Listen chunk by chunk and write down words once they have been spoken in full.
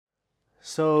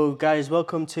So, guys,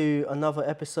 welcome to another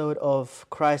episode of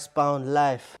Christ-Bound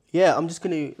Life. Yeah, I'm just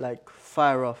gonna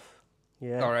fire off.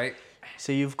 Yeah. All right.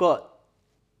 So you've got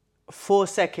 4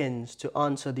 seconds to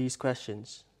answer these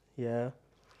questions. Yeah.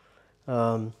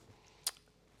 Um,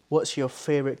 what's your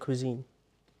favorite cuisine?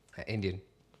 Indian.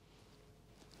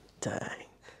 Dang.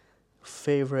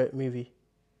 Favorite movie?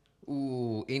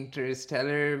 Ooh,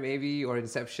 Interstellar maybe or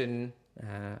Inception.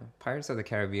 Pirates of the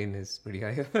Caribbean is pretty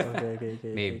high. Okay.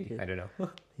 Maybe. I don't know.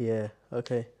 Yeah.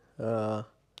 Okay.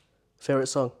 Favorite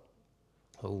song?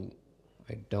 Oh,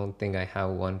 I don't think I have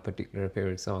one particular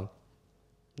favorite song.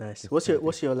 Nice. It's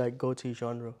What's your go-to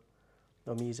genre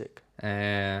of music?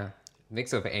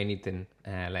 Mix of anything.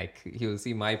 Like you'll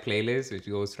see my playlist, which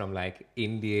goes from like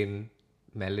Indian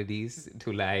melodies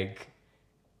to like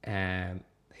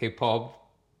hip hop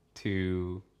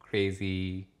to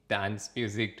crazy dance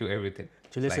music to everything.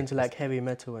 Do you listen to heavy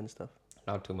metal and stuff?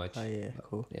 Not too much. Oh yeah,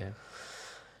 cool.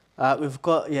 Yeah. We've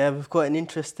got an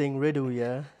interesting riddle,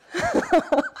 yeah.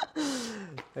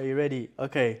 Are you ready?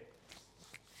 Okay.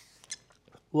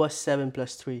 What's 7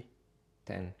 plus 3?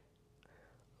 10,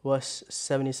 What's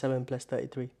 77 plus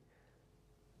 33?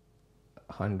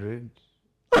 100.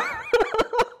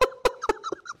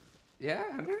 Yeah,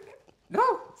 100.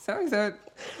 No, 77.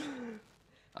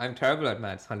 I'm terrible at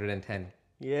maths. 110.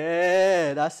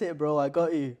 Yeah, that's it, bro. I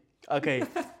got you. Okay.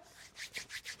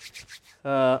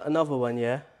 Another one,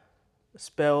 yeah.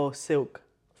 Spell silk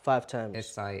 5 times.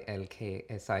 SILK,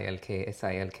 SILK,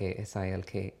 SILK,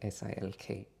 SILK,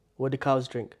 SILK. What do cows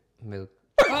drink? Milk.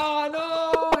 Oh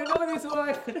no! I know this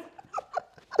one.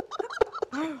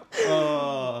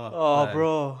 Oh,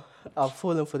 bro. I've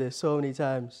fallen for this so many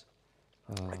times.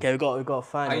 Okay, we got to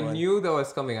find I one. knew that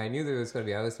was coming. I knew there was going to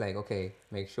be. I was like, okay,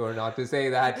 make sure not to say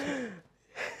that.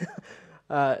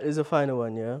 There's a final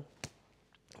one, yeah.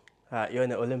 You're in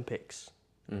the Olympics,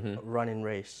 running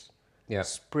race, Yeah.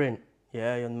 sprint,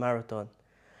 yeah. You're in marathon.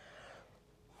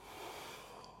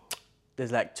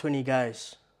 There's like 20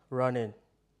 guys running,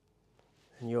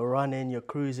 and you're running, you're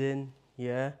cruising,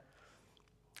 yeah.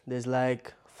 There's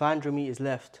like 500 meters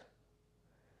left,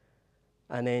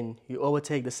 and then you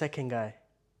overtake the second guy.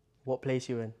 What place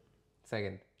you in?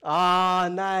 Second. Ah,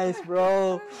 nice,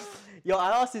 bro. Yo,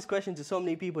 I asked this question to so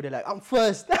many people. They're like, I'm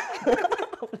first.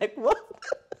 I'm like, what?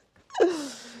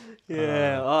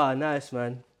 Yeah. Nice,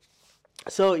 man.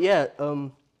 So yeah,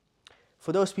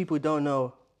 for those people who don't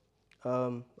know,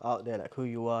 out there, like who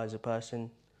you are as a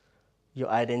person, your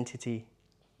identity,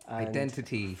 and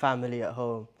Identity. family at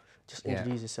home. Just Yeah.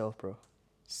 introduce yourself, bro.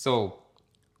 So,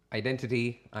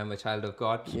 identity. I'm a child of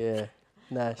God. Yeah.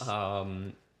 Nice.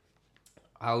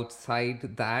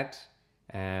 Outside that,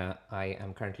 I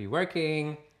am currently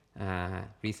working.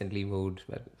 Recently moved.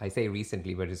 Well, I say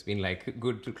recently, but it's been like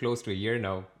close to a year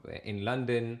now in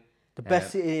London. The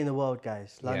best city in the world,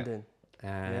 guys. London.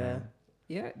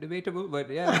 Yeah, debatable, but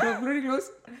yeah, pretty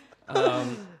close.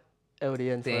 LDN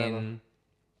forever. Then,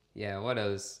 yeah, what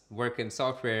else? Work in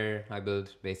software. I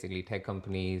build basically tech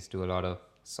companies, do a lot of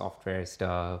software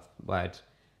stuff. But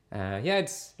yeah,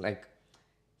 it's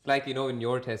like in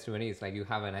your testimony, it's like you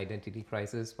have an identity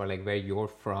crisis for like where you're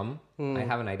from. I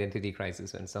have an identity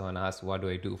crisis when someone asks, what do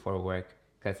I do for work?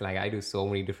 Because like I do so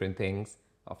many different things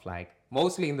of like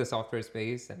mostly in the software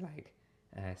space and like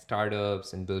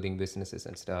startups and building businesses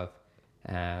and stuff.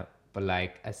 But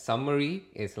like a summary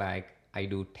is like I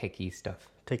do techie stuff.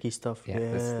 Techie stuff. Yeah,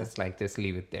 Yeah. let's like just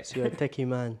leave it there. So you're a techie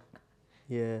man.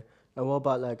 Yeah. And what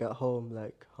about like at home?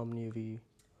 Like how many of you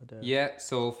are there? Yeah,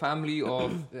 so family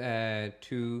of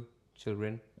 2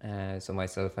 children, so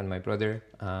myself and my brother.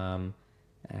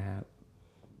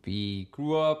 We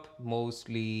grew up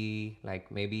mostly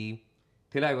like maybe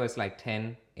till I was like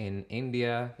 10 in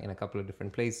India in a couple of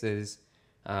different places.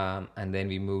 And then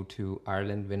we moved to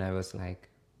Ireland when I was like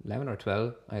 11 or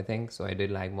 12, I think. So I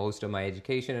did like most of my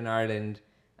education in Ireland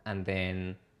and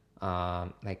then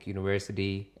like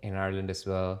university in Ireland as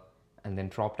well. And then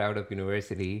dropped out of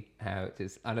university, which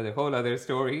is another whole other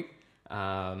story.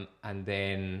 And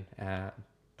then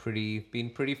been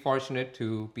pretty fortunate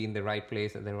to be in the right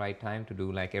place at the right time to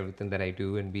do like everything that I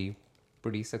do and be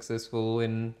pretty successful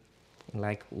in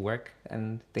like work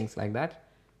and things like that.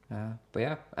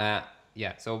 But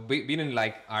yeah. So been in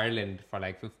like Ireland for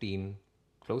like 15,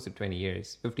 close to 20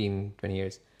 years, 15, 20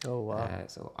 years. Oh wow.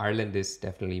 So Ireland is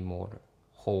definitely more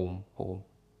home.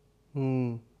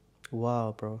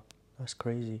 Wow, bro. That's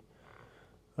crazy.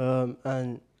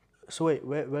 And so wait,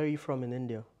 where are you from in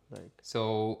India? Like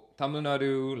So Tamil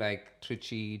Nadu, like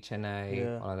Trichy, Chennai,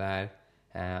 Yeah. all of that.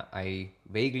 I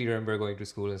vaguely remember going to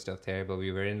school and stuff there, but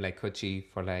we were in like Cochin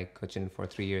for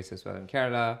 3 years as well in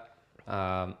Kerala.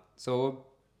 So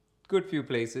good few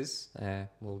places.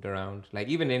 Moved around. Like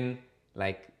even in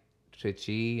like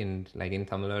Trichy and like in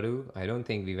Tamil Nadu, I don't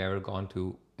think we've ever gone to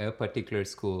a particular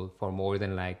school for more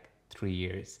than like 3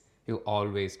 years. We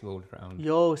always moved around.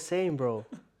 Yo, same, bro.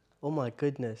 Oh my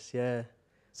goodness, yeah.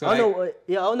 So I don't know like what,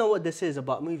 yeah, I don't know what this is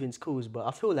about moving schools, but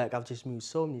I feel like I've just moved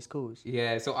so many schools.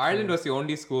 yeah, so Ireland was the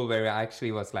only school where I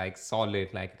actually was like solid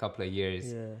like a couple of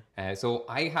years. Yeah. So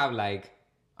I have like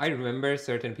I remember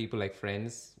certain people like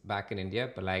friends back in India,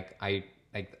 but I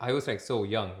was like so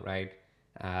young, right?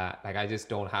 Like I just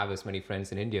don't have as many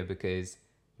friends in India because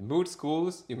you move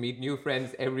schools, you meet new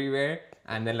friends everywhere,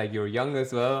 and then like you're young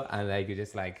as well, and like you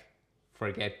just like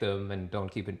forget them and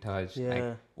don't keep in touch. Yeah.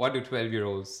 Like what do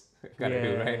 12-year-olds gotta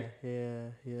do, right?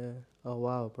 Yeah. Oh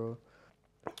wow, bro.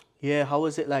 Yeah, how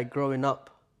was it like growing up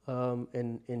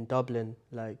in Dublin?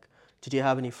 Like, did you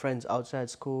have any friends outside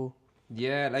school?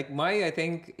 Yeah, like I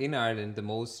think in Ireland, the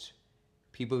most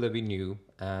people that we knew.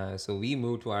 So we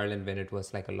moved to Ireland when it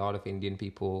was like a lot of Indian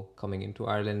people coming into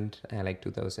Ireland, like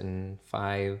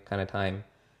 2005 kind of time.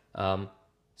 Um,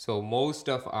 so most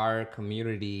of our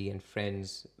community and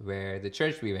friends were the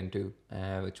church we went to,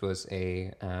 which was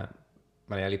a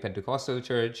Malayali Pentecostal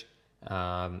church.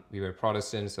 We were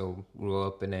Protestant, so grew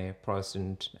up in a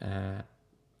Protestant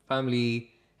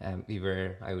family. We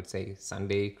were, I would say,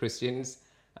 Sunday Christians.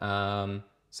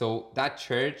 So that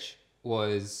church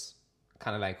was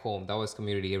kind of like home. That was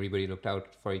community. Everybody looked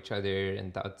out for each other,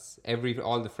 and that's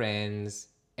all the friends,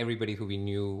 everybody who we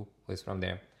knew was from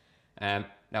there.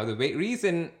 Now the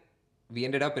reason we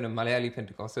ended up in a Malayali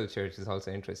Pentecostal church is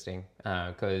also interesting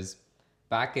because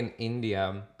back in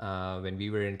India, when we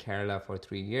were in Kerala for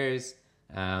 3 years,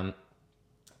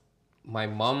 my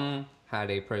mom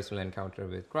had a personal encounter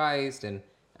with Christ,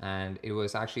 and it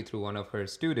was actually through one of her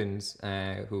students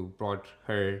who brought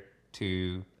her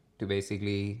to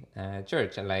basically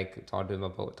church and like taught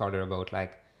her about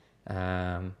like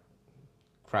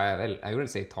well, I wouldn't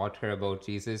say taught her about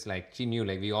Jesus. Like she knew,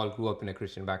 like we all grew up in a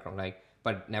Christian background, like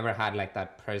but never had like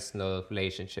that personal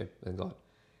relationship with God.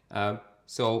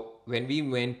 So when we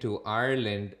went to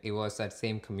Ireland, it was that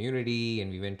same community,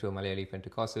 and we went to a Malayali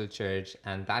Pentecostal church,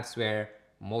 and that's where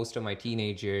most of my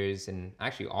teenagers, and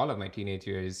actually all of my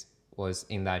teenagers, was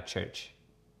in that church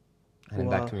and in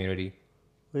that Wow. community.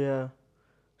 Yeah.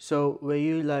 So were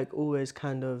you like always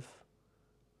kind of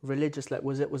religious? Like,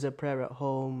 was it prayer at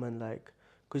home and like,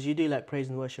 because you do like praise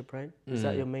and worship, right? Is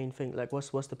that your main thing? Like,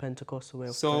 what's the Pentecostal way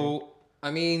of praying? So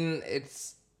I mean,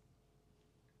 it's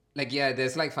like yeah,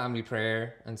 there's like family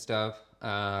prayer and stuff.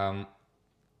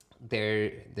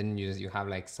 Then you have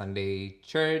like Sunday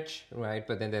church, right?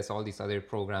 But then there's all these other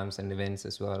programs and events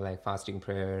as well, like fasting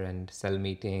prayer and cell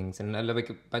meetings and like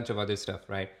a bunch of other stuff,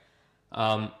 right?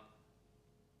 Um,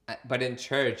 but in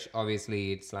church,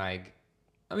 obviously, it's like,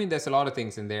 I mean, there's a lot of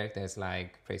things in there. There's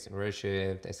like praise and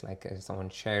worship. There's like someone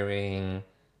sharing,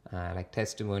 like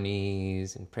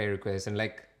testimonies and prayer requests, and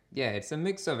like yeah, it's a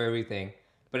mix of everything.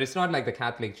 But it's not like the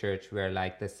Catholic Church where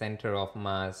like the center of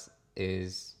mass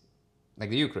is like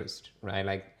the Eucharist, right?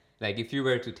 Like if you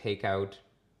were to take out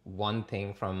one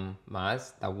thing from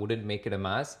mass, that wouldn't make it a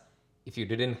mass. If you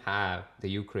didn't have the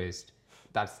Eucharist,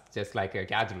 that's just like a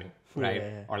gathering, right?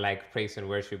 Yeah. Or like praise and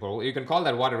worship, or you can call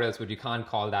that whatever else, but you can't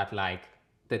call that like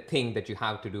the thing that you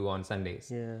have to do on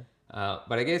Sundays. Yeah.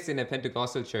 But I guess in a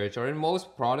Pentecostal church or in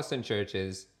most Protestant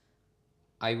churches,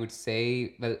 I would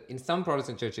say, well, in some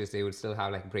Protestant churches, they would still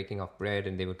have like breaking of bread,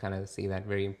 and they would kind of see that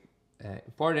very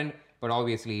important. But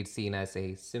obviously, it's seen as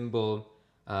a symbol.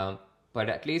 But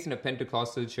at least in a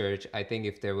Pentecostal church, I think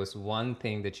if there was one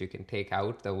thing that you can take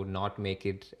out that would not make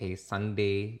it a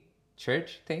Sunday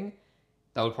church thing,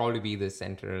 that would probably be the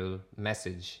central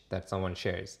message that someone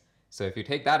shares. So if you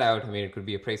take that out, I mean, it could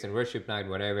be a praise and worship night,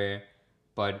 whatever.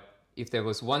 But if there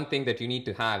was one thing that you need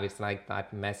to have, it's like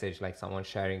that message, like someone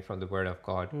sharing from the Word of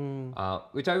God,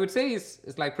 which I would say is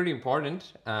like pretty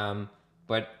important.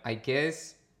 But I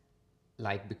guess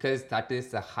like because that is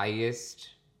the highest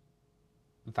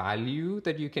value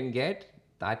that you can get,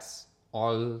 that's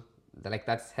all, like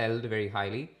that's held very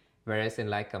highly. Whereas in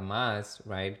like a mass,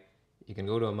 right, you can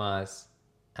go to a mass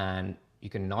and you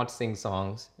can not sing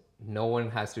songs, no one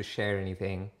has to share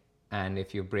anything, and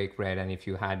if you break bread and if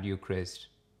you had Eucharist,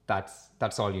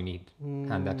 that's all you need,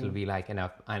 and that will be like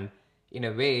enough. And in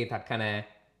a way that kind of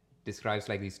describes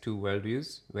like these two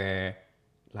worldviews where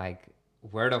like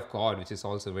Word of God, which is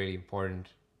also really important,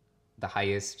 the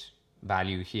highest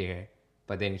value here,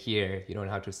 but then here you don't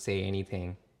have to say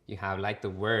anything, you have like the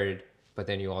word, but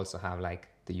then you also have like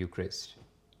the Eucharist.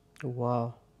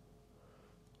 Wow.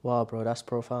 Wow, bro, that's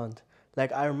profound.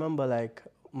 Like I remember like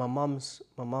my mom's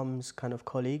kind of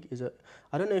colleague is a,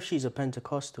 I don't know if she's a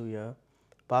Pentecostal, yeah,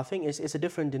 but I think it's a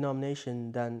different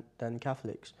denomination than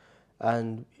Catholics,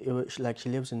 and it was like she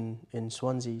lives in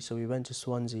Swansea, so we went to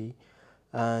Swansea,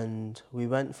 and we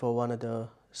went for one of the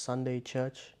Sunday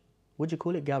church. Would you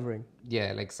call it gathering?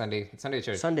 Yeah, like Sunday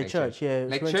church. Sunday like church, yeah.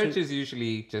 Like we went church to- is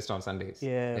usually just on Sundays.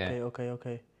 Yeah,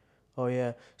 okay. Oh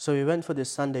yeah. So we went for this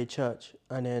Sunday church,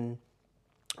 and then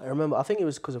I remember, I think it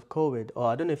was because of COVID, or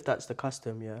I don't know if that's the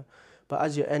custom, yeah. But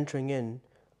as you're entering in,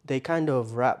 they kind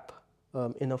of wrap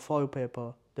in a foil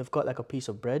paper. They've got like a piece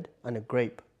of bread and a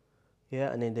grape,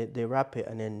 yeah, and then they wrap it,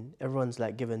 and then everyone's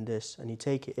like given this, and you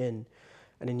take it in,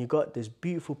 and then you got this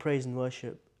beautiful praise and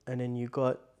worship, and then you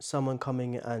got someone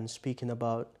coming and speaking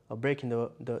about, or breaking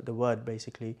the word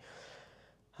basically,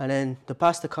 and then the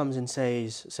pastor comes and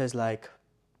says like,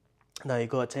 now you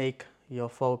gotta take your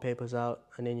foil papers out,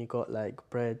 and then you got like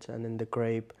bread and then the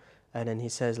grape, and then he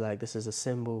says like, this is a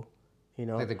symbol, you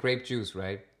know. Like the grape juice,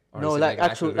 right? Or No, is it like an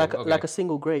actual grape? Okay. like a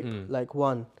single grape, Mm. like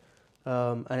one,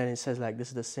 and then it says like, this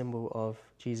is the symbol of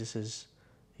Jesus's,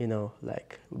 you know,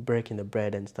 like breaking the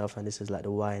bread and stuff, and this is like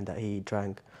the wine that he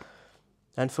drank.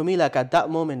 And for me, like at that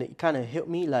moment, it kind of hit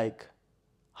me like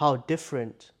how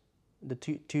different the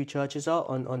two churches are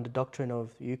on the doctrine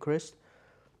of Eucharist,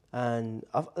 and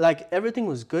like everything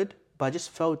was good, but I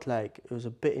just felt like it was a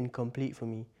bit incomplete for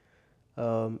me,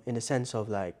 in the sense of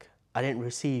like I didn't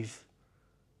receive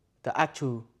the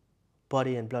actual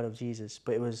body and blood of Jesus,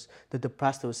 but it was the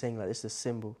pastor was saying like, this is a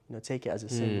symbol, you know, take it as a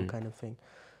symbol kind of thing.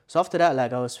 So after that,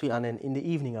 like I was sweet, and then in the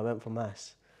evening I went for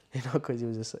mass, you know, because it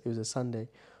was a Sunday.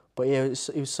 But yeah,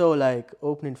 it was so like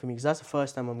opening for me, because that's the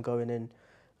first time I'm going in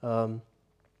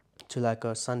to like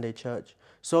a Sunday church.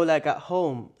 So like at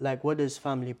home, like what does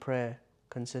family prayer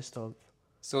consist of?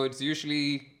 So it's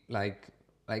usually like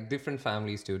different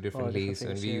families do differently. different So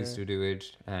when things, we yeah. used to do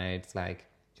it, it's like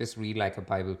just read like a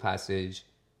Bible passage,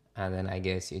 and then I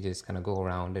guess you just kind of go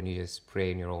around and you just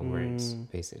pray in your own words,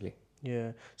 basically.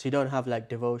 Yeah. So you don't have like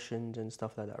devotions and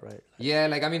stuff like that, right? Yeah,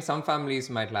 like I mean, some families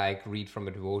might like read from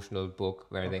a devotional book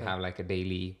where they have like a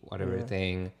daily whatever Yeah.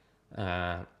 thing.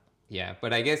 Yeah,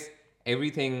 but I guess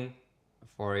everything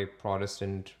for a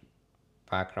Protestant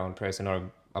background person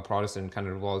or a Protestant kind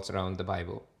of revolves around the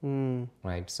Bible,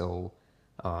 right? So,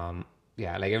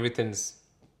 yeah, like everything's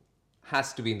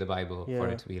has to be in the Bible for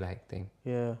Yeah. it to be like thing.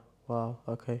 Yeah. Wow.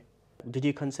 Okay. Did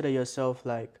you consider yourself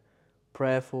like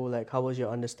prayerful? Like, how was your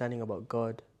understanding about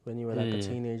God when you were like a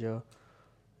teenager?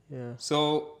 Yeah.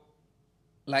 So,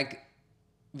 like,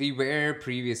 we were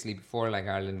previously, before like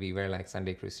Ireland, we were like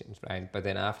Sunday Christians, right? But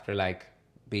then after like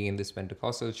being in this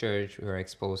Pentecostal church, we were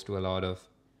exposed to a lot of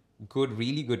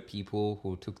really good people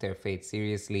who took their faith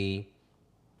seriously.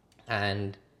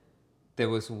 And there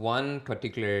was one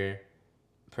particular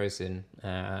person,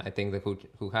 I think, that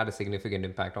who had a significant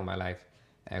impact on my life,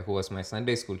 who was my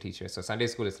Sunday school teacher. So Sunday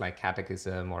school is like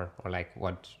catechism or like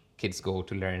what kids go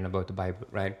to learn about the Bible,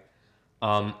 right?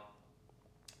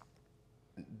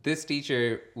 This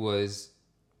teacher was,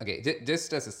 okay,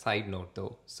 just as a side note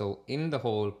though, so in the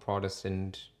whole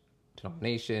Protestant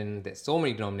denomination, there's so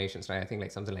many denominations, right? I think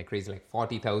like something like crazy, like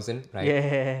 40,000, right?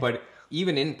 Yeah. But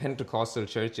even in Pentecostal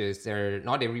churches,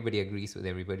 not everybody agrees with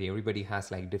everybody. Everybody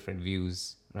has like different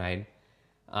views, right?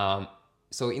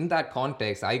 So in that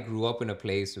context, I grew up in a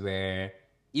place where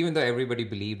even though everybody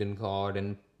believed in God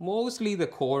and mostly the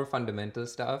core fundamental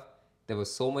stuff, there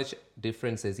was so much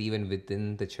differences even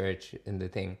within the church in the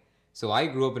thing. So I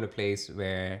grew up in a place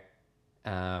where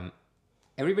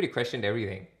everybody questioned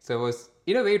everything. So it was,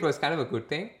 in a way, it was kind of a good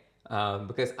thing,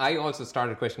 because I also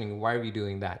started questioning, why are we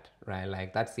doing that, right?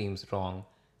 Like, that seems wrong.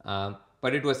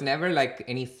 But it was never like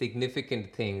any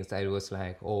significant things that it was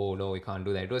like, oh, no, we can't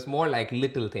do that. It was more like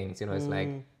little things, you know, it's like,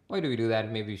 why do we do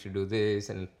that? Maybe we should do this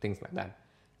and things like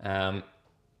that.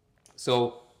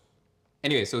 So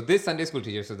anyway, so this Sunday school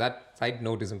teacher, so that side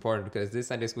note is important because this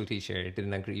Sunday school teacher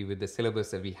didn't agree with the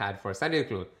syllabus that we had for Sunday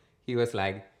school. He was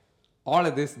like, all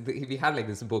of this, we had like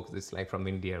this book, this like from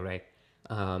India, right?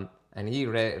 And he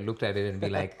looked at it and be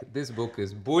like, this book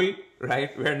is bull,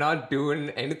 right? We're not doing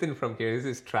anything from here. This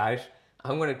is trash.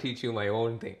 I'm going to teach you my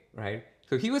own thing, right?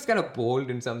 So he was kind of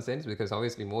bold in some sense because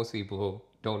obviously most people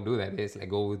don't do that. They just like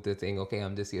go with the thing, okay,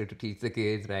 I'm just here to teach the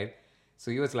kids, right?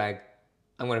 So he was like,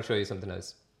 I'm going to show you something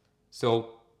else.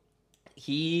 So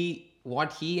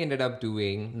what he ended up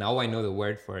doing, now I know the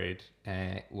word for it,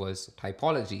 was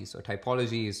typology. So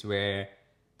typology is where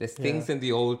there's things in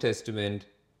the Old Testament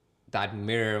that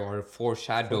mirror or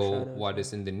foreshadow what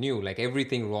is in the new. Like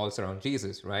everything revolves around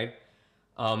Jesus, right?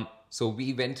 So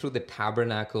we went through the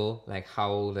tabernacle, like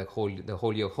how the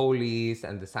Holy of Holies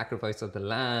and the sacrifice of the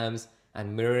lambs,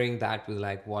 and mirroring that with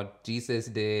like what Jesus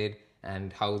did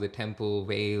and how the temple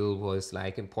veil was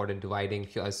like important, dividing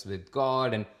us with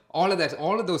God, and all of that,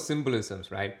 all of those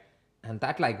symbolisms, right? And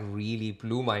that like really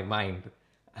blew my mind.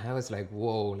 And I was like,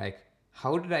 whoa, like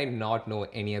how did I not know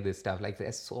any of this stuff? Like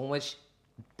there's so much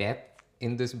depth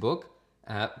in this book.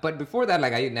 But before that,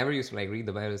 like I never used to like read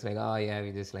the Bible. It's like, oh yeah,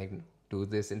 we just like do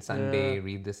this in Yeah. Sunday,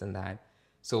 read this and that.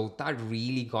 So that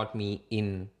really got me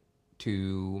in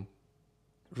to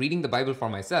reading the Bible for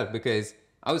myself, because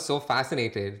I was so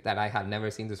fascinated that I had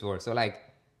never seen this word. So like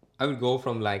I would go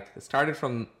from like started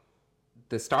from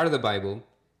the start of the Bible,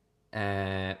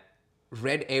 uh,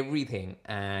 read everything,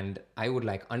 and I would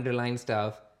like underline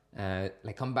stuff,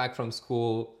 like come back from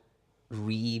school,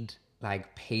 read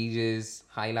like pages,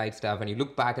 highlight stuff, and you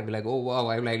look back and be like, oh wow,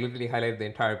 I like literally highlighted the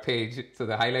entire page. So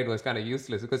the highlight was kind of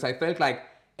useless because I felt like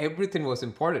everything was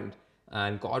important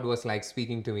and God was like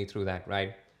speaking to me through that,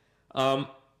 right? Um,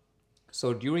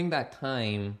 so during that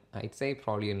time, I'd say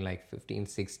probably in like 15,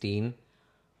 16,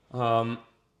 um,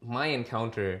 my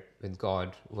encounter with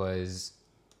God was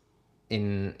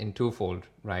in twofold,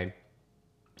 right?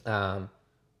 Um,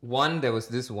 one, there was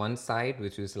this one side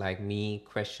which was like me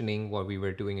questioning what we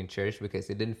were doing in church because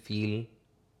it didn't feel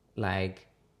like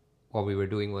what we were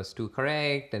doing was too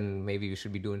correct and maybe we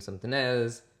should be doing something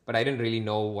else. But I didn't really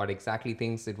know what exactly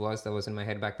things it was that was in my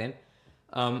head back then.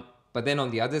 But then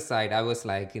on the other side, I was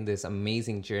like in this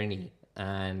amazing journey,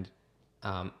 and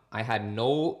I had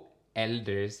no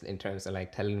elders in terms of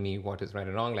like telling me what is right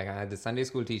or wrong. Like I had the Sunday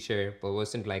school teacher, but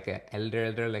wasn't like a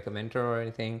elder, like a mentor or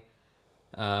anything.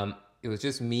 It was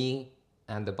just me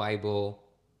and the Bible,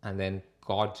 and then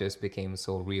God just became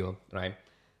so real, right?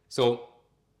 So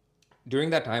during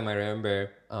that time, I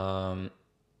remember,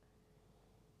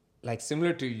 like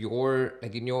similar to your,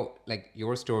 like in your, like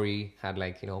your story had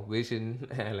like, you know, vision,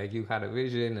 like you had a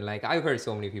vision, and like I've heard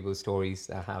so many people's stories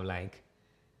that have like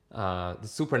the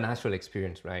supernatural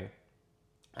experience, right?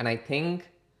 And I think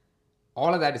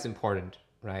all of that is important,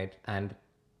 right? And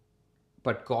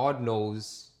but God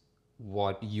knows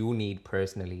what you need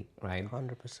personally, right?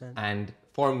 100%. And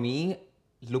for me,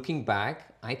 looking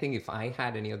back, I think if I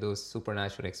had any of those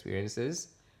supernatural experiences,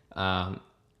 um,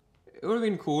 it would have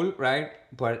been cool, right?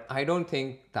 But I don't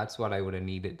think that's what I would have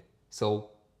needed.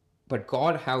 So, but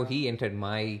God, how He entered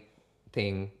my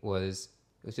thing was,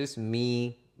 it was just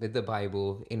me with the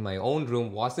Bible in my own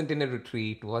room, wasn't in a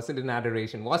retreat, wasn't in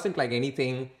adoration, wasn't like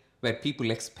anything where people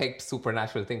expect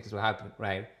supernatural things to happen,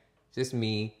 right? Just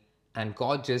me, and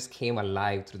God just came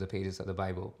alive through the pages of the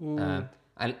Bible.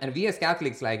 And we as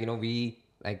Catholics, like, you know, we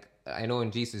like, I know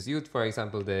in Jesus Youth, for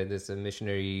example, there's a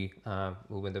missionary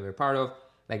movement that we're part of.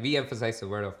 Like we emphasize the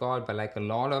Word of God, but like a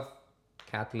lot of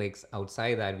Catholics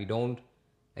outside that, we don't,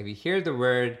 like we hear the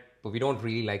word, but we don't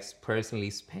really like personally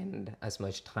spend as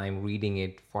much time reading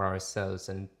it for ourselves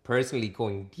and personally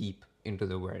going deep into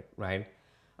the word, right?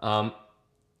 Um,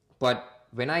 but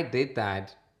when I did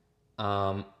that,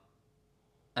 um,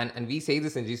 and we say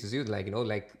this in Jesus Youth, like, you know,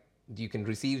 like you can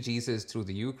receive Jesus through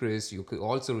the Eucharist, you could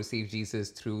also receive Jesus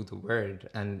through the Word,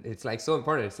 and it's like so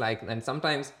important. It's like, and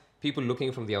sometimes people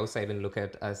looking from the outside and look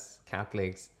at us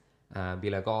Catholics,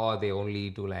 be like, oh, they only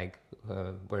do like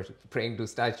worship, praying to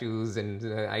statues and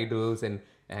idols and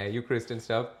Eucharist and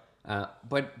stuff.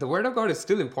 But the Word of God is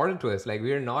still important to us. Like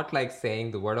we are not like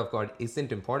saying the Word of God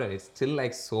isn't important. It's still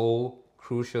like so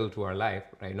crucial to our life,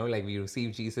 right? You know, like we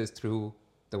receive Jesus through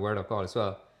the Word of God as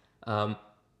well. Um,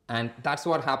 and that's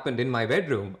what happened in my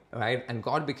bedroom, right? And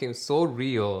God became so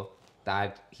real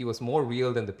that He was more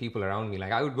real than the people around me.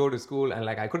 Like I would go to school and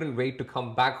like I couldn't wait to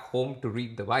come back home to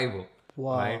read the Bible,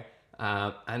 right?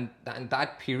 Wow. And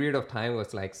that period of time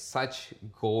was like such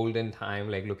golden time,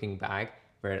 like looking back,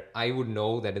 where I would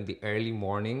know that in the early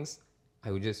mornings,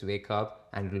 I would just wake up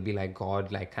and it'll be like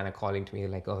God, like kind of calling to me,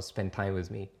 like, oh, spend time with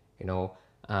me, you know?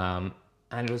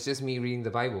 And it was just me reading the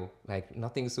Bible, like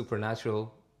nothing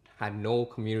supernatural, had no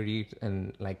community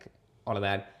and like all of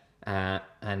that.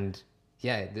 And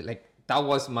yeah, like that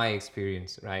was my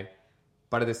experience, right?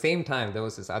 But at the same time, there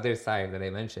was this other side that I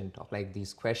mentioned of like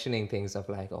these questioning things of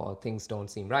like, oh, things don't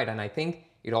seem right. And I think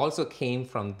it also came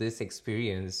from this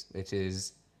experience, which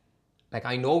is like,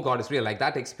 I know God is real. Like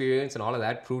that experience and all of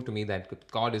that proved to me that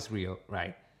God is real,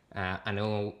 right? I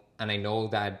know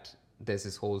that there's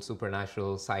this whole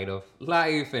supernatural side of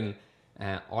life and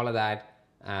all of that.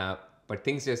 But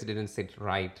things just didn't sit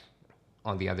right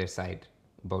on the other side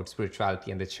about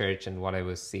spirituality and the church and what I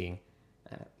was seeing.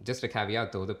 Just a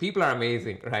caveat though, the people are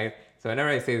amazing, right? So whenever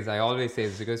I say this, I always say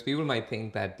this because people might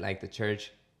think that like the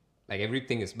church, like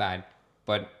everything is bad,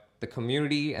 but the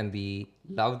community and the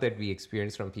love that we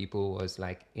experienced from people was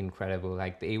like incredible.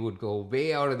 Like they would go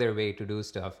way out of their way to do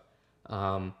stuff.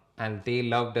 And they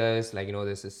loved us. Like,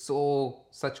 this is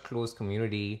such close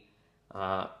community.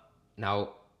 Now,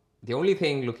 the only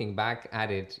thing looking back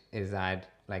at it is that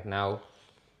like now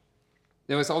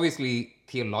there was obviously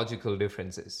theological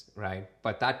differences, right?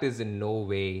 But that is in no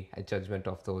way a judgment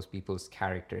of those people's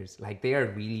characters. Like they are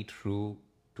really true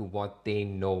to what they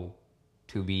know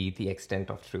to be the extent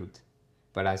of truth.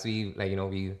 But as we like,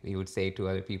 we would say to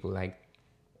other people, like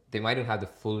they mightn't have the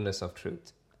fullness of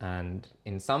truth. And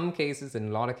in some cases, in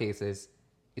a lot of cases,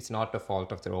 it's not the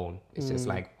fault of their own. It's just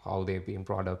like how they've been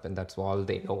brought up, and that's all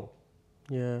they know.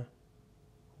 Yeah.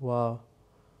 Wow.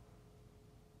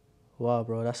 Wow,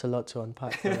 bro, that's a lot to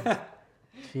unpack, bro.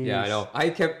 Yeah, I Jeez. know. I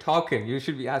kept talking. You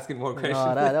should be asking more questions.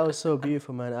 No, that was so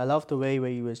beautiful, man. I love the way where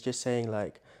you was just saying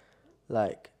like,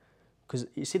 because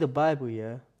you see the Bible,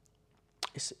 yeah,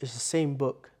 it's the same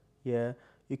book, yeah.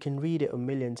 You can read it a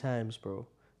million times, bro.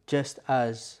 Just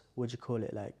as what you call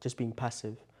it, like just being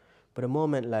passive. But the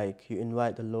moment like you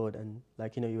invite the Lord and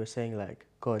like you were saying like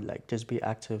God, like just be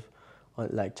active, on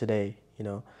like today,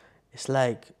 it's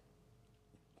like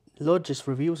Lord just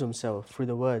reveals himself through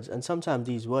the words. And sometimes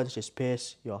these words just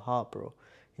pierce your heart, bro,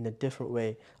 in a different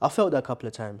way. I felt that a couple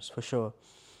of times, for sure.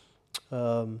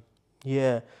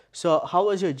 Yeah. So how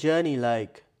was your journey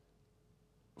like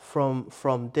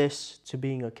from this to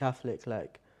being a Catholic?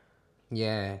 Like,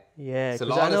 Yeah. yeah, It's a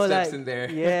 'cause lot I know of steps like, in there.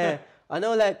 yeah, I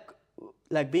know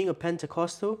like being a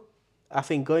Pentecostal, I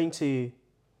think going to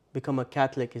become a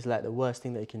Catholic is like the worst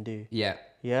thing that you can do. Yeah.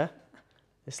 Yeah?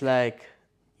 It's like,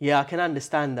 yeah, I can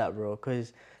understand that, bro,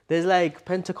 because there's like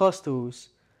Pentecostals,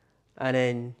 and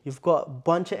then you've got a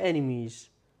bunch of enemies,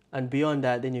 and beyond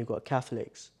that, then you've got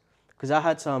Catholics. Because I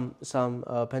had some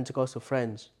Pentecostal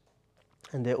friends,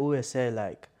 and they always say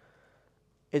like,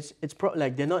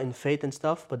 like they're not in faith and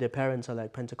stuff, but their parents are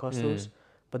like Pentecostals.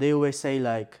 But they always say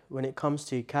like, when it comes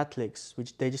to Catholics,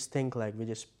 which they just think like we're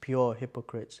just pure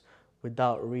hypocrites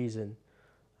without reason,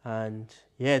 and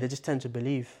yeah, they just tend to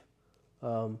believe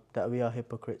that we are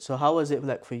hypocrites. So how was it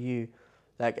like for you,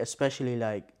 like especially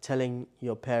like telling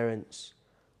your parents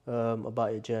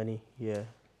about your journey? Yeah.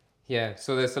 Yeah.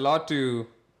 So there's a lot to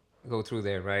go through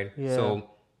there, right? Yeah. So,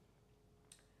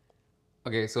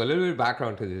 okay. So a little bit of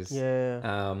background to this.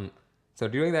 Yeah. So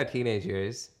during that teenage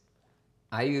years,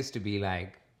 I used to be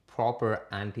like proper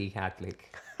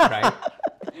anti-Catholic, right?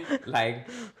 like,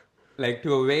 like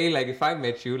to a way, like if I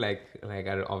met you,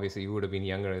 obviously you would have been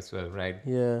younger as well, right?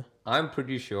 Yeah. I'm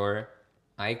pretty sure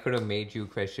I could have made you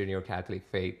question your Catholic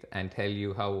faith and tell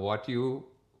you how what you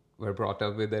were brought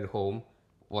up with at home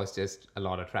was just a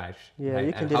lot of trash. Yeah, right?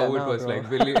 you can And do how that it now, was bro. like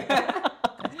really,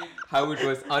 how it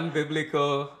was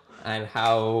unbiblical and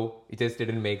how it just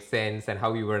didn't make sense and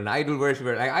how you were an idol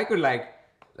worshiper. Like I could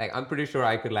I'm pretty sure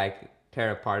I could like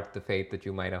tear apart the faith that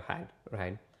you might have had,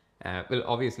 right? Well,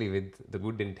 obviously with the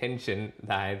good intention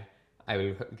that I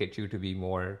will get you to be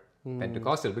more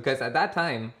Pentecostal, because at that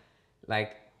time,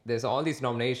 like there's all these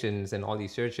denominations and all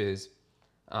these churches,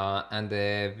 and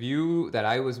the view that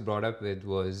I was brought up with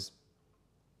was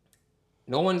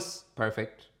no one's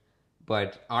perfect,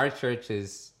 but our church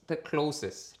is the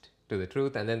closest to the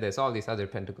truth. And then there's all these other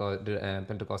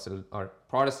Pentecostal or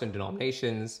Protestant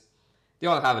denominations. They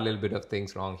all have a little bit of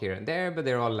things wrong here and there, but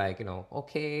they're all like,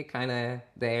 okay, kind of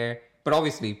there. But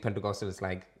obviously, Pentecostal is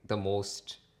like the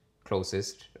most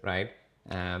closest, right?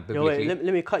 Yo, wait, Biblically.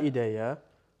 let me cut you there, yeah?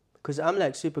 Because I'm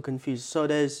like super confused. So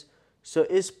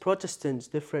is Protestants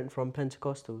different from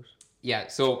Pentecostals? Yeah,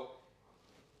 so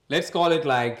let's call it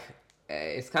like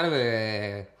it's kind of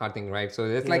a hard thing, right? So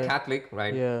it's like Yeah. Catholic,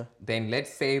 right? Yeah. Then let's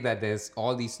say that there's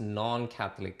all these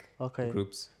non-Catholic Okay.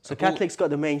 groups. So who- Catholics got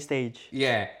the main stage.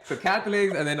 Yeah, so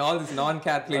Catholics and then all these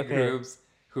non-Catholic Okay. groups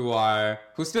who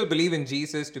still believe in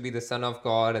Jesus to be the Son of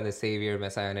God and the Savior,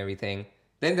 Messiah, and everything.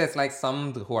 Then there's like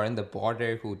some who are in the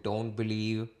border who don't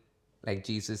believe like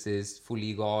Jesus is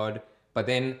fully God. But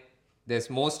then there's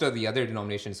most of the other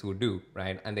denominations who do,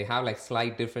 right? And they have like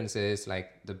slight differences.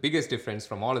 Like the biggest difference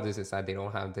from all of this is that they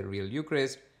don't have the real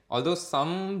Eucharist. Although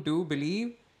some do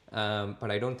believe, but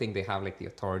I don't think they have like the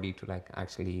authority to like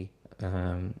actually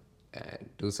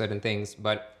do certain things.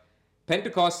 But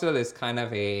Pentecostal is kind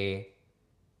of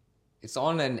it's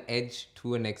on an edge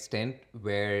to an extent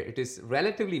where it is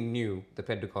relatively new, the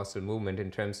Pentecostal movement, in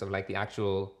terms of like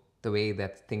the way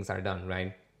that things are done,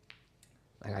 right?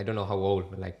 Like, I don't know how old,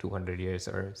 but like 200 years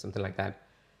or something like that.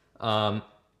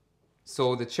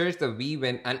 So the church that we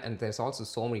went, and there's also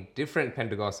so many different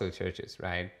Pentecostal churches,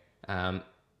 right?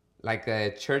 like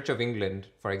a Church of England,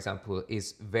 for example,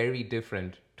 is very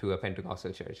different to a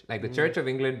Pentecostal church. Like the Church of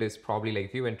England is probably like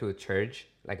if you went to a church,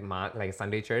 like like a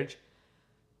Sunday church,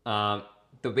 um,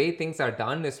 the way things are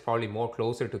done is probably more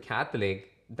closer to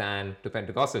Catholic than to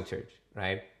Pentecostal church,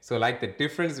 right? So like the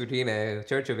difference between a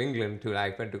Church of England to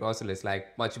like Pentecostal is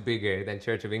like much bigger than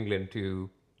Church of England to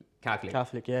Catholic.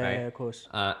 Catholic, yeah, right? yeah, of course.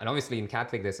 And obviously in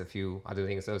Catholic there's a few other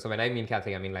things. So when I mean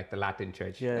Catholic, I mean like the Latin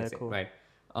church, Yeah, let's say, cool. right?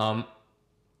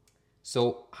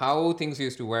 So how things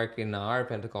used to work in our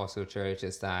Pentecostal church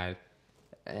is that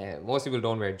most people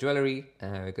don't wear jewelry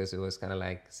because it was kind of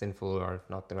like sinful or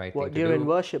not the right What, thing to during do,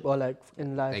 worship or like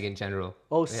in life? like in general.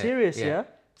 Oh, serious, yeah?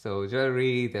 So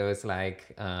jewelry, there was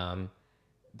like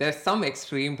there's some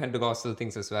extreme Pentecostal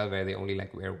things as well where they only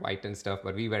like wear white and stuff,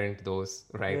 but we weren't those,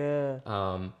 right?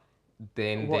 Yeah.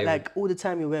 Then What, they like all the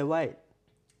time you wear white?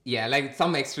 yeah, like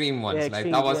some extreme ones. Yeah, like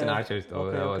extreme, that wasn't yeah. our church though.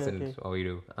 Okay, That okay, wasn't okay. what we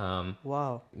do.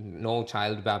 Wow. No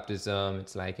child baptism.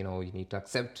 It's like, you know, you need to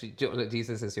accept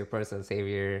Jesus as your personal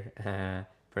savior,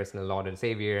 personal Lord and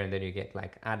Savior, and then you get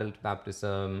like adult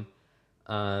baptism.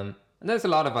 And there's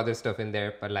a lot of other stuff in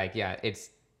there, but like, yeah,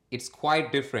 it's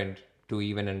quite different to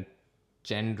even a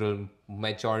general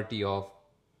majority of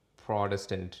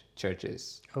Protestant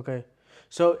churches. Okay.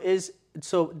 So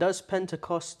does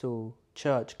Pentecostal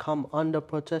church come under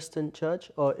Protestant church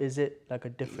or is it like a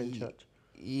different church?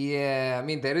 Yeah, I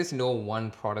mean, there is no one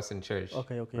Protestant church.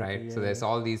 Okay, okay, right? okay, yeah, So there's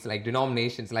all these like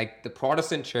denominations. Like the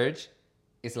Protestant church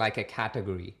is like a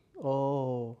category.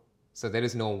 Oh, So there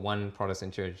is no one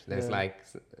Protestant church. There's Yeah. like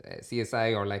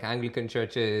CSI or like Anglican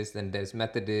churches, then there's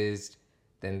Methodist,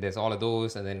 then there's all of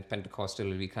those, and then Pentecostal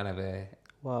will be kind of a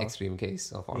wow. extreme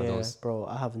case of all Yeah, of those. bro,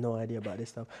 I have no idea about this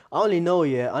stuff. I only know,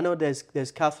 yeah, I know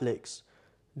there's Catholics,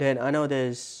 then I know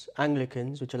there's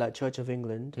Anglicans, which are like Church of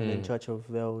England, and then Church of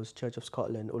Wales, Church of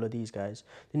Scotland, all of these guys.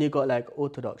 Then you got like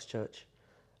Orthodox Church,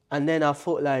 and then I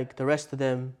thought like the rest of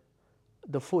them,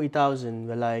 the 40,000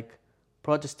 were like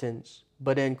Protestants,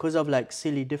 but then because of like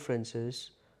silly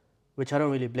differences, which I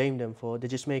don't really blame them for, they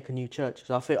just make a new church.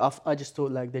 So I just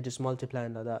thought like they're just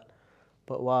multiplying like that.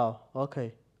 But wow,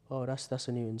 okay. Oh, that's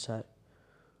a new insight.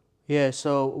 Yeah,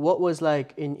 so what was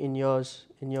like in your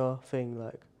thing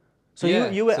like? So Yeah,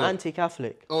 you were so-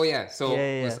 anti-Catholic. Oh yeah, so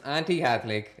Yeah. was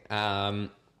anti-Catholic.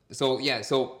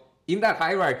 So in that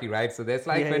hierarchy, right? So there's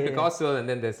like Yeah, yeah, yeah. Pentecostal, and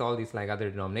then there's all these like other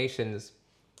denominations.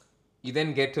 You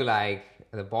then get to like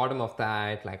at the bottom of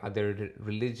that, like other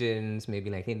religions, maybe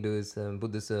like Hinduism,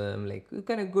 Buddhism, like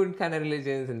kind of good kind of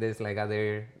religions, and there's like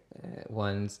other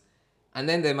ones, and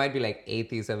then there might be like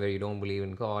atheism where you don't believe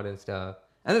in God and stuff.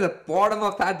 And then the bottom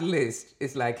of that list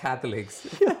is like Catholics.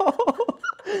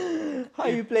 How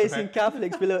you placing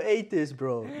Catholics below atheists,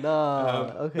 bro?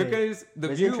 Nah, okay. Because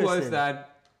the It's view was interesting.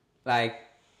 that like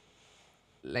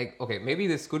okay, maybe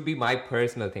this could be my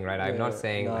personal thing, right? I'm not Yeah,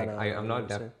 saying no, like no, I'm no, not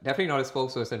no, definitely not a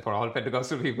spokesperson for all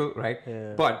Pentecostal people, right?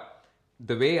 Yeah. But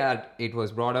the way that it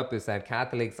was brought up is that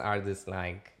Catholics are this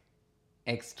like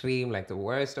extreme, like the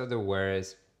worst of the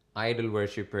worst idol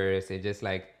worshippers. They just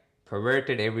like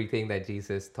perverted everything that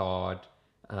Jesus taught.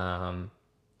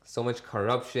 So much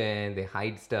corruption. They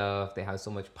hide stuff. They have so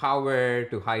much power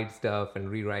to hide stuff and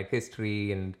rewrite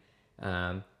history. And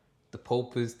the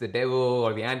Pope is the devil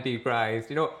or the Antichrist.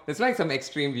 You know, there's like some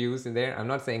extreme views in there. I'm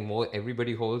not saying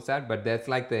everybody holds that, but that's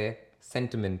like the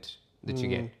sentiment that you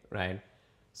get, right?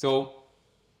 So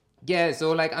yeah,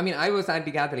 so like I mean, I was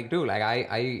anti-Catholic too. Like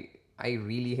I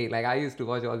really hate. Like I used to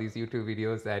watch all these YouTube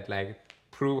videos that like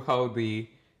prove how the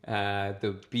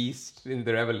beast in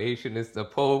the Revelation is the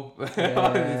Pope.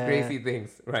 All these crazy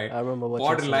things, right? I remember watching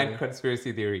borderline some, yeah.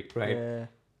 conspiracy theory, right?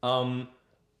 Yeah.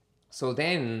 So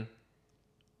then,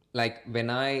 like when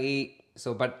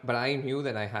but I knew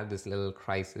that I had this little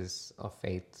crisis of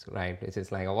faith, right? It's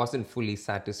just like I wasn't fully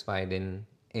satisfied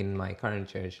in my current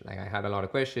church. Like I had a lot of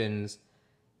questions.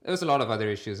 There was a lot of other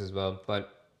issues as well, but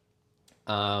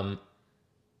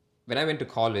when I went to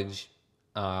college,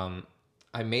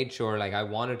 I made sure like I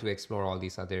wanted to explore all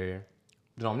these other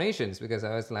denominations because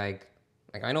I was like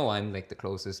I know I'm like the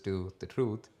closest to the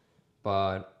truth,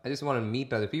 but I just want to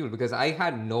meet other people because I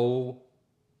had no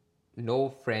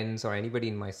friends or anybody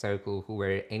in my circle who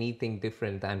were anything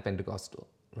different than Pentecostal,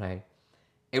 right?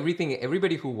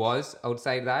 Everybody who was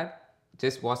outside that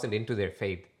just wasn't into their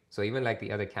faith. So even like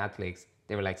the other Catholics,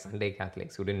 they were like Sunday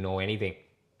Catholics who didn't know anything,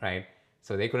 right?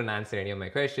 So they couldn't answer any of my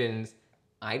questions.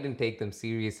 I didn't take them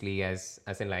seriously as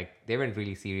in like they weren't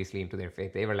really seriously into their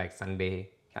faith. They were like Sunday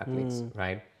Catholics,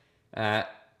 right?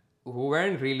 Who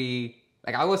weren't really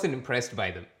like I wasn't impressed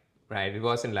by them, right? It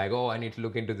wasn't like, oh, I need to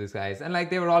look into this guys. And like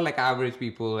they were all like average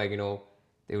people, like, you know,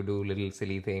 they would do little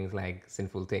silly things like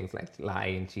sinful things like lie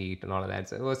and cheat and all of that.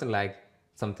 So it wasn't like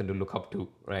something to look up to,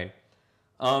 right?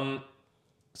 Um,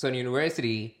 so in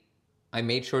university, I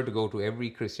made sure to go to every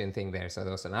Christian thing there. So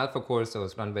there was an Alpha course that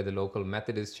was run by the local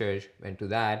Methodist church. Went to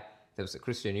that. There was a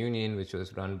Christian Union which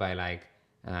was run by like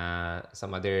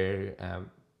some other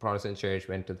Protestant church.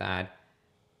 Went to that,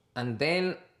 and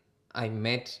then I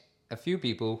met a few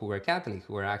people who were Catholic,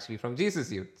 who were actually from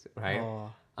Jesus Youth, right?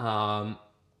 Oh.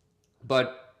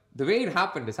 But the way it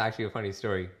happened is actually a funny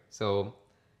story. So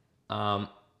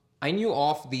I knew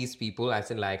of these people,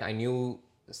 as in like I knew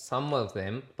some of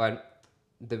them, but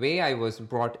the way I was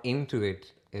brought into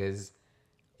it is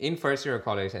in first year of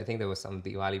college. I think there was some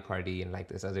Diwali party in like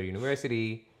this other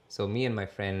university. So me and my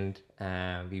friend,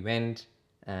 we went.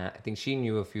 I think she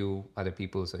knew a few other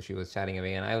people, so she was chatting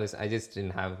away, and I just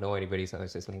didn't know anybody, so I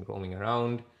was just like roaming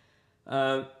around.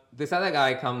 This other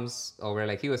guy comes over,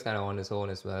 like he was kind of on his own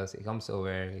as well. So he comes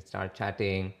over, he starts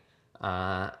chatting,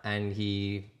 and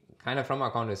he kind of from our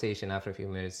conversation after a few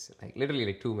minutes, like literally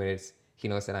like 2 minutes, he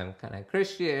knows that I'm kind of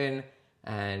Christian,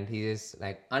 and he is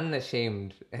like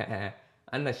unashamedly,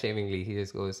 he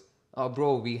just goes, "Oh,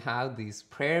 bro, we have this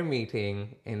prayer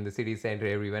meeting in the city center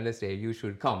every Wednesday. You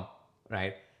should come."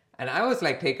 Right? And I was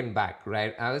like taken back,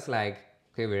 right? I was like,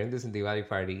 okay, we're in this Diwali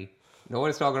party. No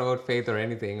one's talking about faith or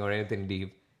anything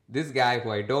deep. This guy who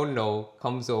I don't know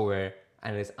comes over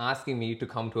and is asking me to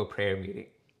come to a prayer meeting,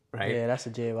 right? Yeah, that's a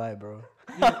JY, bro.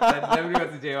 That definitely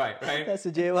was a JY, right? That's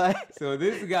a JY. So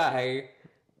this guy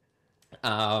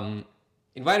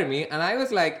invited me, and I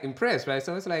was like impressed, right?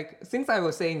 So I was like, since I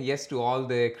was saying yes to all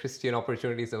the Christian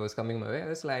opportunities that was coming my way, I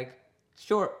was like,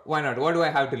 sure, why not? What do I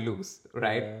have to lose,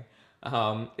 right? Yeah.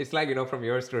 It's like, from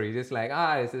your story, just like,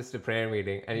 it's just a prayer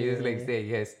meeting, and you just like say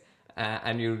yes,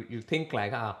 and you think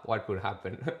like, what could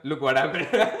happen? Look what happened.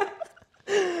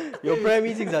 Your prayer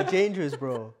meetings are dangerous,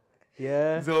 bro.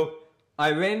 Yeah. So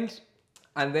I went,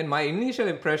 and then my initial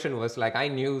impression was like, I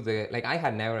knew I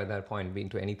had never at that point been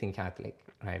to anything Catholic,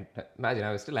 right? Imagine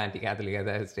I was still anti-Catholic at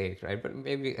that stage, right? But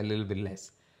maybe a little bit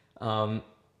less. So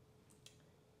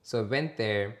I went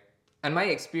there. And my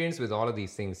experience with all of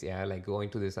these things, like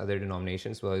going to these other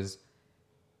denominations was,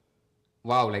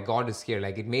 wow, like God is here.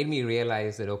 Like it made me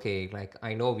realize that, okay, like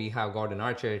I know we have God in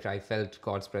our church. I felt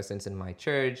God's presence in my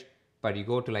church, but you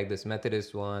go to like this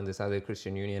Methodist one, this other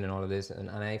Christian Union and all of this. And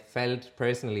I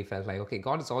personally felt like, okay,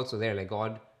 God is also there. Like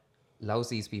God loves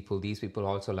these people. These people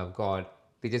also love God.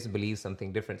 They just believe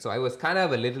something different. So I was kind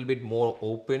of a little bit more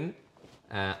open.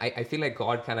 I feel like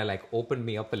God kind of like opened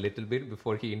me up a little bit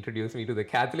before he introduced me to the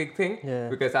Catholic thing. Yeah.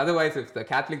 Because otherwise, if the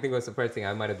Catholic thing was the first thing,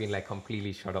 I might have been like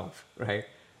completely shut off, right?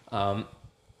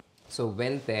 So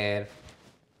went there,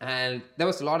 and there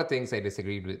was a lot of things I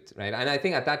disagreed with, right? And I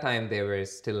think at that time they were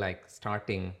still like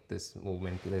starting this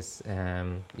movement, this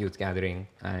youth gathering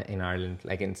in Ireland,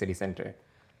 like in city center.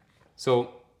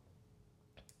 So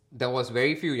there was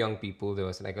very few young people. There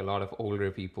was like a lot of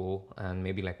older people, and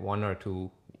maybe like one or two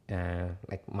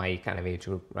like my kind of age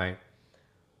group, right?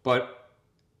 But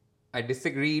I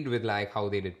disagreed with like how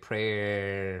they did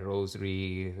prayer,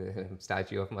 rosary,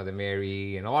 statue of Mother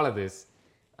Mary, and all of this.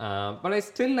 But I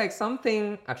still like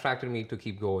something attracted me to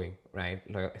keep going, right?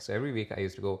 Like, so every week I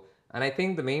used to go, and I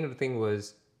think the main thing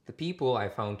was the people I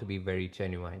found to be very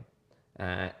genuine,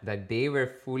 that they were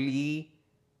fully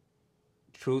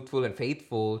truthful and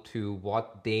faithful to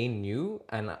what they knew,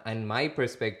 and my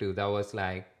perspective, that was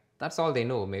like, that's all they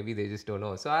know. Maybe they just don't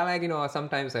know. So I like,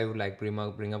 sometimes I would like bring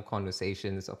up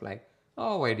conversations of like,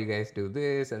 oh, why do you guys do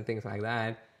this and things like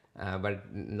that.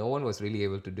 But no one was really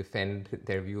able to defend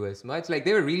their view as much. Like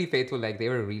they were really faithful. Like they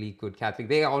were really good Catholic.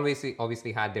 They always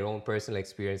obviously had their own personal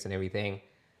experience and everything.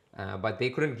 But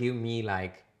they couldn't give me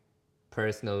like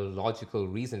personal logical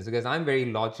reasons, because I'm very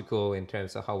logical in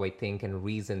terms of how I think and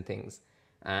reason things,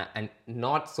 and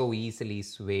not so easily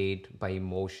swayed by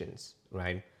emotions,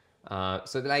 right?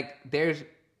 So like their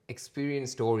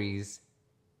experience stories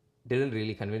didn't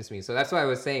really convince me. So that's why I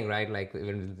was saying, right, like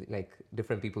even with, like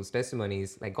different people's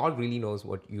testimonies, like God really knows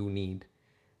what you need.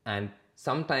 And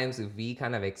sometimes if we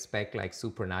kind of expect like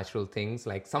supernatural things,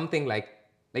 like something like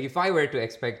if I were to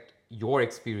expect your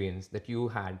experience that you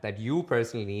had, that you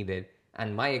personally needed,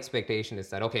 and my expectation is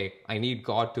that, okay, I need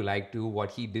God to like do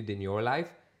what he did in your life,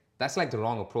 that's like the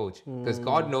wrong approach, because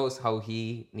God knows how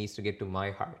he needs to get to my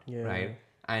heart, right?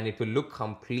 And it will look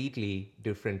completely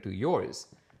different to yours.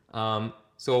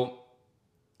 So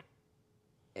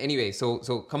anyway, so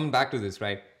coming back to this,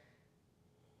 right?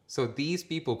 So these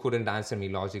people couldn't answer me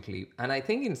logically. And I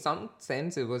think in some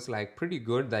sense, it was like pretty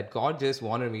good that God just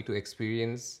wanted me to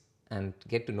experience and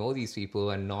get to know these people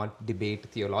and not debate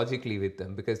theologically with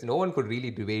them, because no one could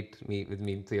really debate with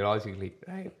me theologically,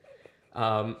 right?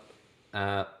 Um,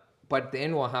 uh, but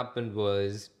then what happened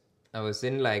was I was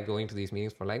in like going to these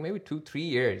meetings for like maybe 2-3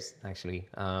 years actually.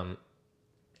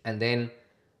 And then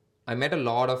I met a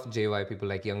lot of JY people,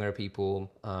 like younger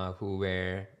people who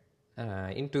were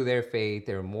into their faith.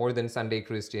 They were more than Sunday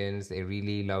Christians. They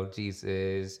really loved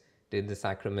Jesus, did the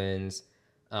sacraments,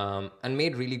 and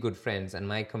made really good friends. And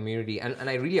my community, and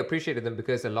I really appreciated them,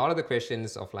 because a lot of the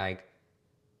questions of like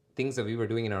things that we were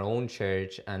doing in our own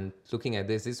church and looking at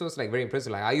this was like very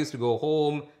impressive. Like I used to go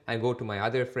home and go to my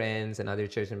other friends and other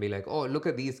church and be like, oh, look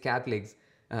at these Catholics.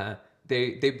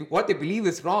 They what they believe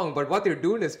is wrong, but what they're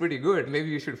doing is pretty good. Maybe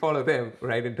you should follow them,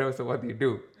 right, in terms of what they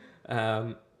do.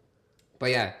 But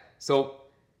yeah, so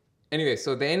anyway,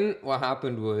 so then what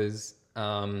happened was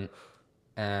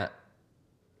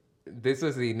this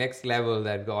was the next level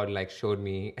that God like showed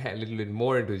me a little bit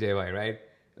more into JY, right?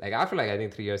 Like after like I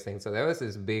think 3 years thing. So there was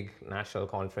this big national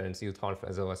conference, youth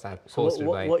conference that was hosted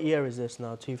So by. what year is this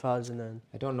now? 2000 and...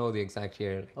 I don't know the exact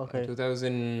year. Okay.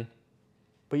 2000.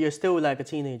 But you're still like a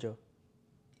teenager.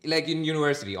 Like in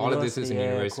university, all of this is in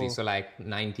Yeah, university. cool. So like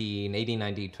 18,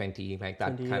 19, 20, like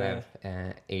that 20, kind yeah.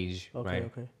 of age, Okay, right?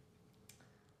 okay.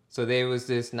 So there was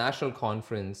this national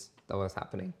conference that was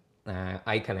happening,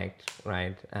 iConnect,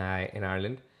 right, in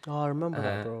Ireland. Oh, I remember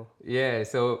that, bro. Yeah.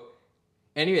 So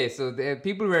anyway, so the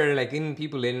people were like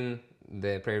people in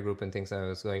the prayer group and things I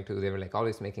was going to. They were like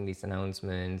always making these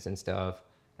announcements and stuff.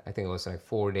 I think it was like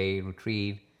 4-day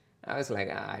retreat. I was like,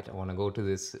 I don't want to go to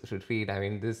this retreat. I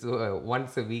mean, this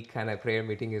once a week kind of prayer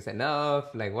meeting is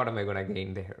enough. Like, what am I going to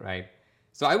gain there, right?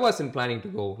 So I wasn't planning to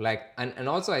go. Like, and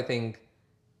also I think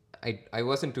I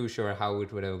wasn't too sure how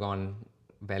it would have gone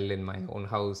well in my own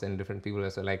house and different people.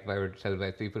 So like, if I were to tell my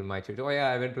people in my church, oh yeah,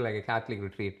 I went to like a Catholic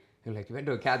retreat. They're like, you went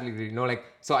to a Catholic retreat? No, like,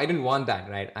 so I didn't want that,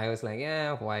 right? I was like,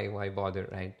 yeah, why bother,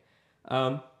 right?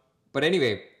 But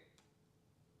anyway,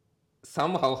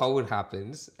 somehow how it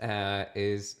happens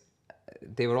is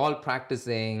they were all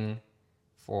practicing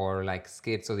for like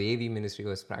skits. So the AV ministry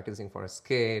was practicing for a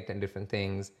skit and different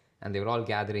things. And they were all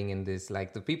gathering in this,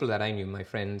 like the people that I knew, my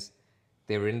friends,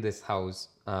 they were in this house.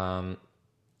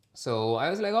 So I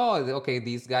was like, oh, okay,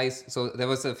 these guys. So there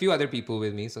was a few other people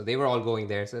with me. So they were all going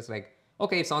there. So it's like,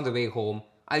 okay, it's on the way home.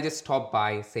 I'll just stop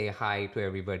by, say hi to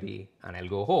everybody, and I'll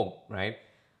go home, right?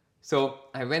 So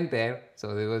I went there.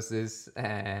 So there was this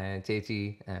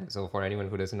Chechi. So for anyone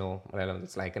who doesn't know, well,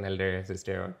 it's like an elder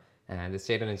sister. This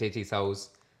Chetan and Chechi's house.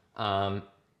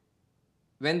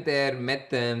 Went there, met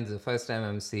them. The first time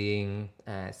I'm seeing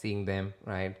them,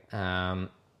 right?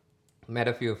 Met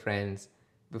a few friends.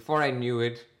 Before I knew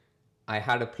it, I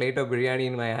had a plate of biryani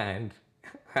in my hand,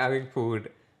 having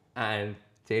food, and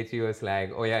Chechi was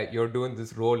like, oh yeah, you're doing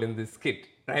this role in this skit,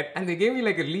 right? And they gave me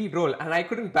like a lead role, and I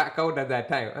couldn't back out at that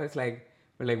time. I was like,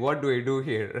 well, like, what do I do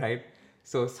here, right?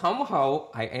 So somehow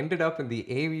I ended up in the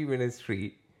AV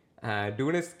ministry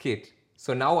doing a skit.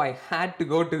 So now I had to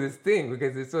go to this thing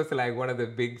because this was like one of the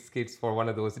big skits for one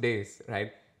of those days,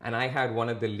 right? And I had one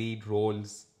of the lead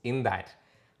roles in that,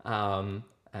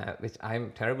 which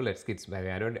I'm terrible at skits, by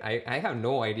the way. I have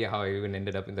no idea how I even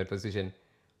ended up in that position.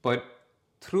 But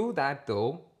through that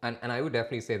though, and I would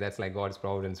definitely say that's like God's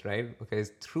providence, right?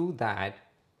 Because through that,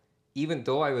 even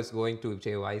though I was going to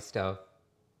JY stuff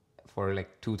for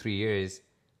like 2-3 years,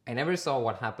 I never saw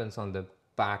what happens on the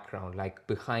background, like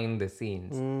behind the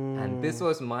scenes. And this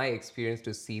was my experience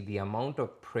to see the amount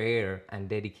of prayer and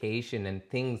dedication and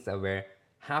things that were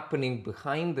happening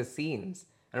behind the scenes.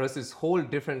 And it was this whole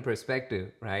different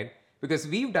perspective, right? Because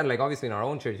we've done, like, obviously in our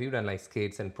own church, we've done like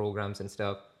skits and programs and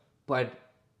stuff. But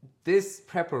this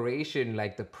preparation,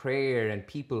 like the prayer and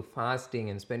people fasting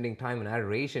and spending time in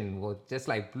adoration, was just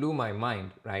like blew my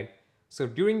mind, right? So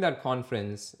during that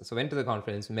conference, so went to the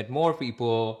conference, met more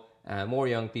people, more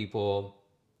young people,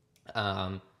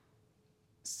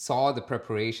 saw the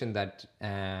preparation that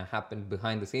happened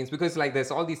behind the scenes. Because like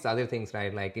there's all these other things,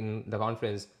 right? Like in the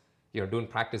conference, you're doing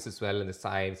practice as well on the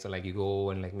side. So like you go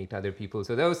and like meet other people.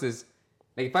 So there was this,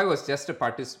 like if I was just a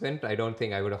participant, I don't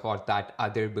think I would have got that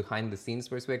other behind the scenes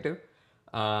perspective.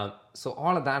 So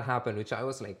all of that happened, which I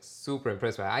was like super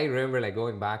impressed by. I remember like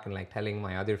going back and like telling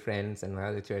my other friends and my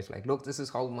other church, like, look, this is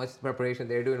how much preparation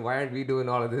they're doing. Why aren't we doing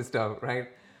all of this stuff, right?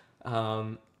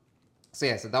 So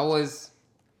yeah, so that was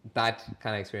that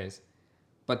kind of experience.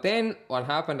 But then what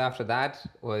happened after that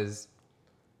was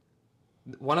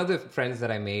one of the friends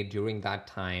that I made during that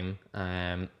time,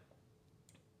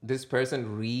 this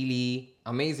person, really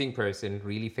amazing person,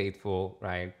 really faithful,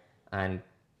 right? And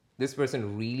this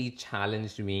person really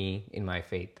challenged me in my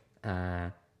faith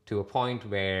to to a point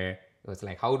where it was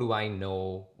like, how do I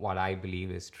know what I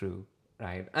believe is true,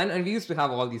 right? And we used to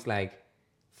have all these like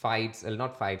fights,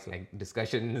 not fights, like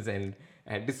discussions and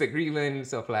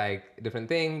disagreements of like different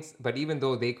things. But even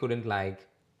though they couldn't like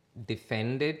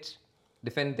defend it,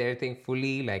 defend their thing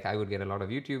fully, like I would get a lot of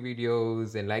YouTube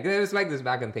videos and like there was like this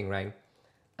back and thing, right?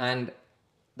 And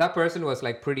that person was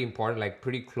like pretty important, like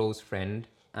pretty close friend.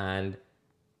 And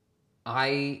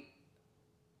I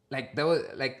like there was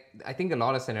like I think a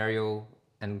lot of scenario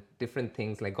and different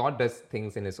things, like God does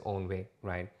things in his own way,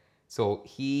 right? So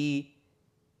he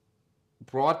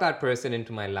brought that person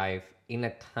into my life in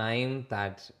a time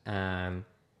that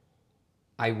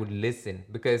I would listen,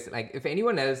 because like if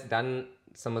anyone else done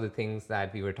some of the things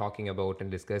that we were talking about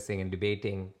and discussing and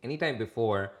debating anytime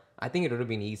before, I think it would have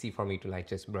been easy for me to like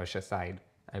just brush aside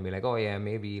and be like, oh yeah,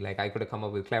 maybe like I could have come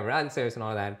up with clever answers and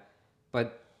all that. But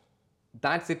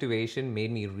that situation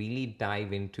made me really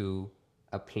dive into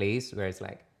a place where it's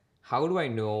like, how do I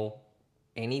know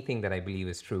anything that I believe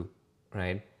is true,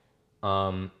 right?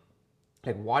 Um,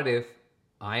 like, what if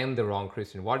I am the wrong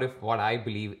Christian? What if what I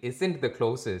believe isn't the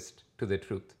closest to the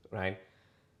truth, right?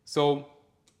 So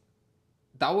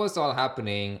that was all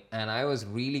happening, and I was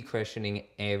really questioning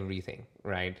everything,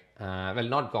 right? Well,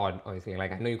 not God, obviously.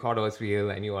 Like, I knew God was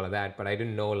real, I knew all of that, but I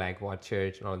didn't know, like, what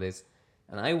church and all this.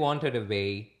 And I wanted a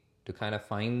way to kind of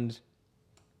find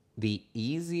the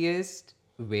easiest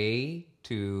way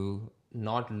to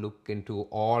not look into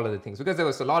all of the things, because there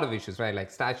was a lot of issues, right? Like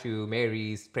statue,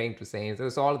 Marys, praying to saints, there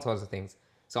was all sorts of things.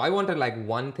 So I wanted like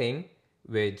one thing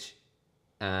which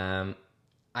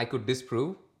I could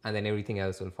disprove, and then everything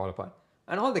else will fall apart.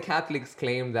 And all the Catholics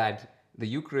claim that the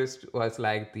Eucharist was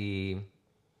like the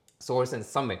source and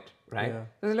summit, right? Yeah.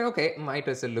 I was like, okay, might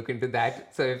as well look into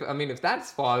that. So if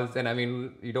that's false, then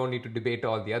you don't need to debate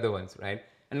all the other ones, right?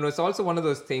 And it was also one of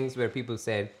those things where people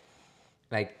said,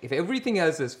 like, if everything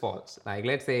else is false, like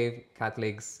let's say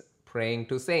Catholics praying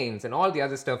to saints and all the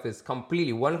other stuff is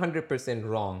completely 100%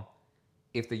 wrong,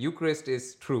 if the Eucharist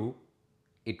is true,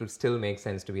 it would still make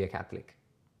sense to be a Catholic,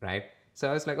 right? So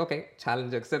I was like, okay,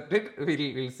 challenge accepted.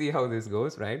 We'll see how this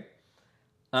goes, right?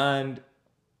 And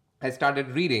I started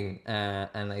reading,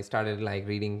 and I started like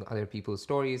reading other people's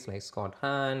stories, like Scott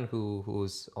Hahn,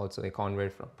 who's also a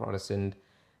convert from Protestant,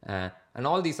 and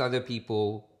all these other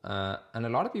people, and a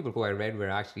lot of people who I read were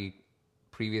actually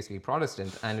previously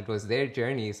Protestant, and it was their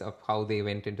journeys of how they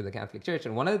went into the Catholic Church.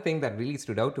 And one of the things that really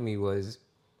stood out to me was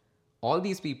all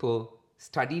these people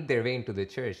studied their way into the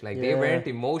church. Like they Yeah. weren't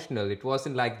emotional. It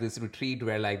wasn't like this retreat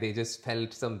where like they just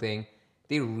felt something.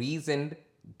 They reasoned,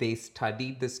 they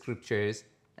studied the scriptures,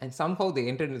 and somehow they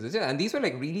entered into the church. And these were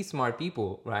like really smart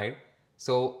people, right?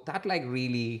 So that like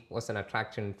really was an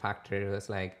attraction factor. It was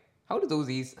like, how do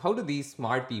these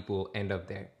smart people end up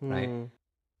there, right?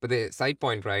 But the side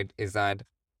point, right, is that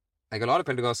like a lot of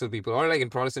Pentecostal people, or like in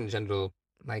Protestant in general,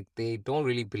 like they don't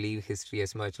really believe history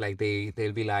as much. Like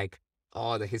they'll be like,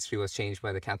 oh, the history was changed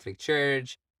by the Catholic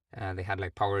Church, and they had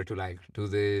like power to like do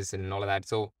this and all of that.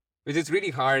 So which is really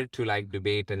hard to like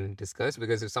debate and discuss,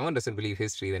 because if someone doesn't believe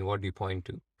history, then what do you point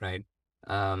to, right?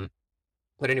 Um,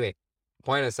 but anyway,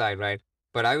 point aside, right?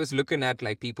 But I was looking at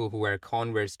like people who were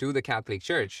converts to the Catholic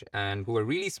Church and who were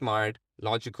really smart,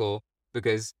 logical,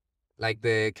 because like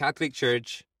the Catholic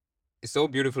Church is so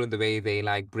beautiful in the way they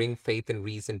like bring faith and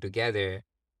reason together.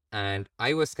 And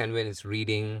I was convinced,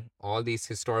 reading all these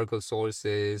historical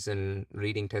sources and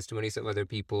reading testimonies of other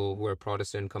people who are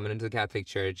Protestant coming into the Catholic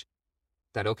Church,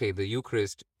 that okay, the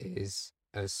Eucharist is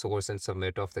a source and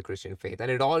summit of the Christian faith, and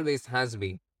it always has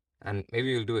been. And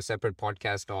maybe we'll do a separate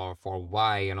podcast or for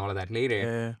why and all of that later.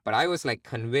 Yeah. But I was like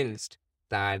convinced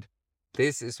that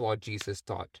this is what Jesus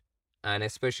taught. And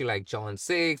especially like John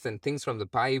 6 and things from the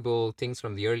Bible, things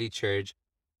from the early church,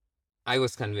 I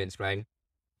was convinced, right?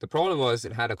 The problem was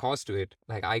it had a cost to it.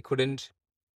 Like I couldn't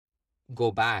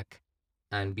go back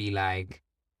and be like,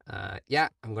 yeah,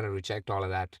 I'm going to reject all of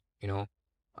that, you know?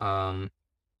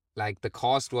 Like the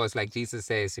cost was, like Jesus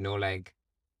says, like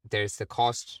there's a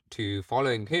cost to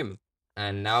following him.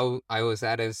 And now I was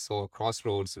at a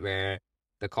crossroads where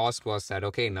the cost was that,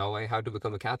 okay, now I have to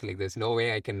become a Catholic. There's no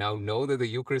way I can now know that the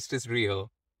Eucharist is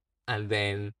real and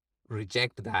then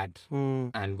reject that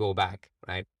and go back,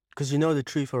 right? Because you know the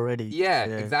truth already. Yeah,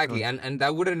 exactly. And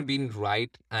that wouldn't have been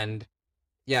right. And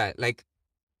yeah, like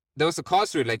there was a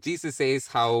cost to it. Like Jesus says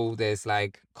how there's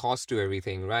like cost to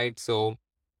everything, right? So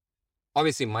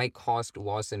obviously my cost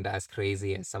wasn't as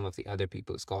crazy as some of the other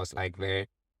people's cost, like where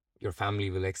your family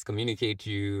will excommunicate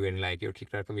you and like you're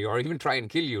kicked out from you or even try and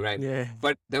kill you, right? Yeah.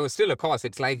 But there was still a cost.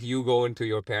 It's like you going to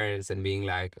your parents and being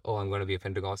like, oh, I'm going to be a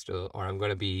Pentecostal, or I'm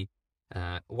going to be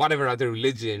whatever other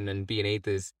religion and be an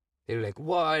atheist. They were like,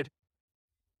 what?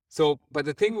 So, but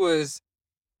the thing was,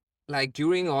 like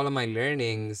during all of my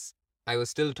learnings, I was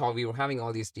still taught, we were having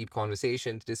all these deep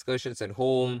conversations, discussions at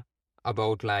home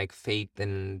about like faith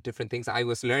and different things. I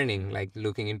was learning, like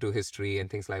looking into history and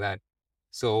things like that.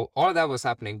 So all of that was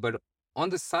happening. But on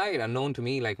the side, unknown to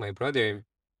me, like my brother,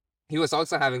 he was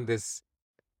also having this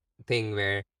thing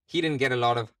where he didn't get a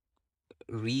lot of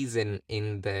reason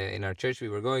in our church we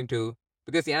were going to,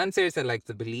 because the answers and like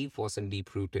the belief wasn't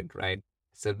deep rooted, right?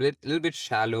 It's a little bit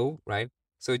shallow, right?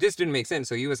 So it just didn't make sense.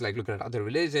 So he was like looking at other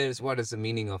religions. What is the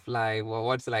meaning of life? Well,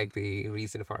 what's like the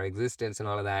reason for our existence and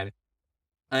all of that?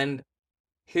 And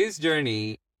his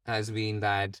journey has been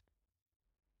that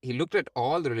he looked at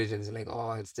all the religions like,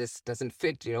 oh, it's just doesn't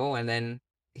fit, And then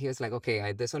he was like,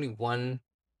 okay, there's only one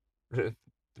re-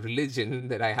 religion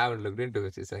that I haven't looked into,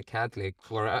 which is like Catholic,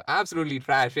 for absolutely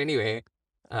trash anyway.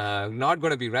 Not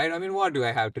going to be right. I mean, what do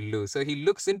I have to lose? So he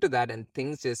looks into that and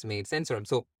things just made sense for him.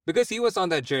 So because he was on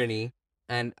that journey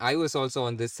and I was also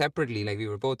on this separately, like we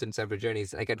were both in separate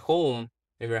journeys, like at home,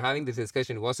 when we were having this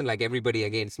discussion, it wasn't like everybody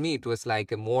against me. It was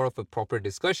like a more of a proper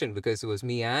discussion because it was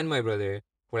me and my brother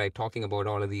who were like talking about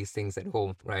all of these things at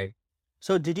home, right?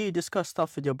 So did you discuss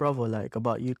stuff with your brother, like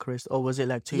about Eucharist, or was it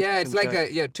like two Yeah, it's different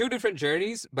like church? two different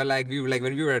journeys, but like we were like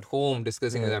when we were at home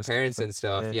discussing with Yeah, our it's parents different. and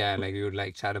stuff, Yeah. yeah, like we would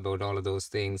like chat about all of those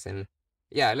things and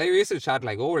yeah, like we used to chat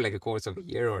like over like a course of a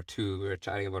year or two, we were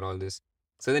chatting about all this.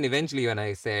 So then eventually when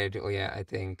I said, oh yeah, I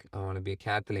think I want to be a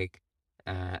Catholic,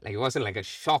 like it wasn't like a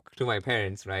shock to my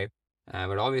parents, right?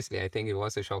 But obviously I think it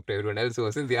was a shock to everyone else who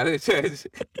was in the other church.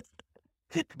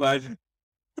 But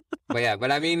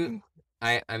but I mean,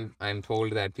 I'm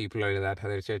told that people in that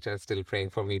other church are still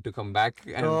praying for me to come back,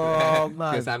 and Oh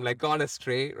because man. I'm like gone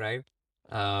astray, right?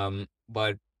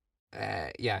 But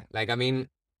yeah, like I mean,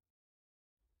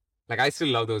 like I still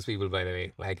love those people, by the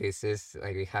way. Like it's just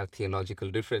like we have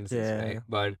theological differences, right? Yeah.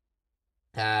 But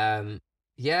um,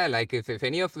 yeah, like if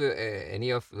any of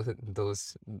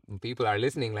those people are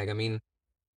listening, like I mean,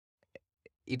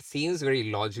 it seems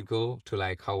very logical to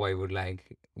like how I would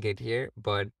like get here,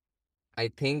 but I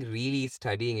think really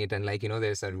studying it and like,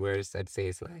 there's that verse that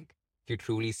says like, if you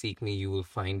truly seek me, you will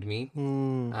find me.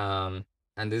 Hmm. Um,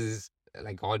 and this is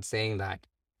like God saying that.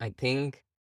 I think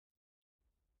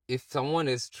if someone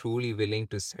is truly willing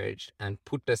to search and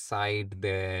put aside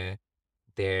their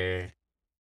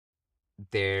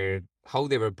how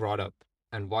they were brought up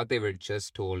and what they were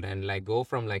just told and like go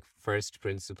from like first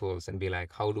principles and be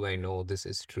like, how do I know this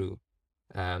is true?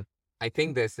 Um, I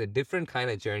think there's a different kind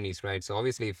of journeys, right? So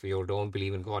obviously, if you don't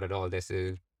believe in God at all, there's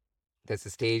a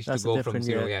stage to That's a go from different.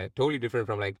 zero. Yeah. Yeah, totally different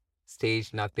from like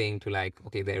stage nothing to like,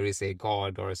 okay, there is a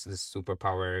God or this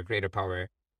superpower, greater power.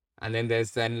 And then there's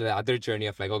then the other journey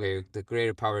of like, okay, the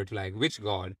greater power to like which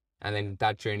God? And then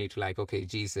that journey to like, okay,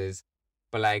 Jesus.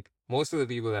 But like most of the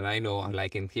people that I know are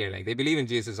like in here, like they believe in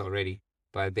Jesus already,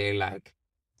 but they're like,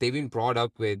 they've been brought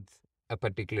up with a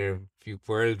particular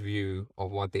worldview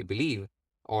of what they believe.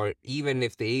 Or even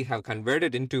if they have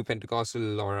converted into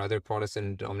Pentecostal or other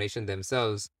Protestant denomination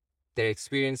themselves, their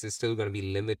experience is still going to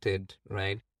be limited,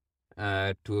 right?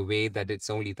 To a way that it's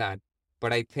only that.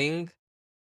 But I think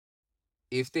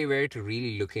if they were to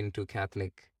really look into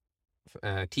Catholic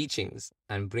teachings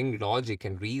and bring logic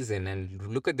and reason and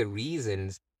look at the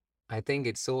reasons, I think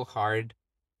it's so hard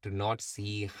to not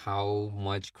see how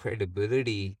much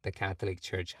credibility the Catholic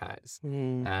Church has.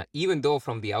 Hmm. Even though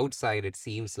from the outside it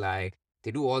seems like they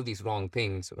do all these wrong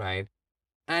things, right?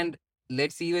 And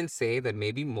let's even say that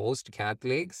maybe most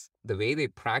Catholics, the way they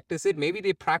practice it, maybe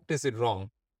they practice it wrong,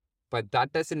 but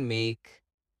that doesn't make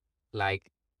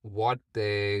like what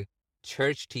the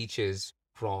church teaches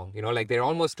wrong. Like they're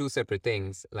almost two separate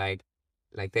things. Like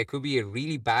there could be a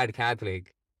really bad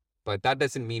Catholic, but that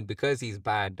doesn't mean because he's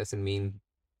bad doesn't mean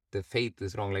the faith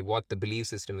is wrong, like what the belief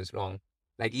system is wrong.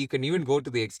 Like you can even go to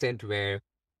the extent where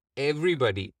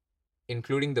everybody,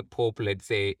 including the Pope, let's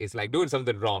say, is like doing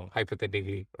something wrong,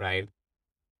 hypothetically, right?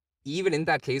 Even in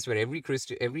that case where every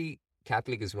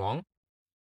Catholic is wrong,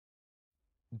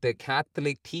 the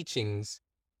Catholic teachings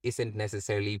isn't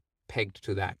necessarily pegged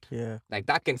to that. Yeah. Like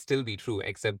that can still be true,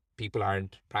 except people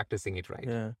aren't practicing it right.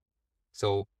 Yeah.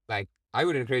 So like I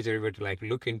would encourage everybody to like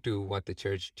look into what the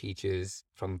church teaches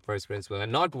from first principle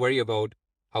and not worry about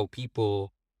how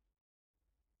people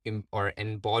or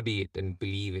embody it and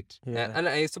believe it. Yeah. And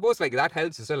I suppose like that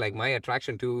helps as well. Like my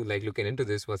attraction to like looking into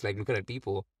this was like looking at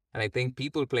people. And I think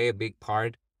people play a big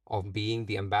part of being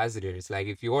the ambassadors. Like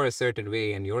if you're a certain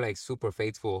way and you're like super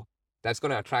faithful, that's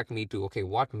going to attract me to, okay,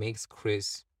 what makes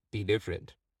Chris be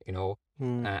different, you know?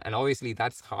 Hmm. And obviously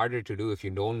that's harder to do if you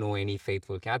don't know any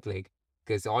faithful Catholic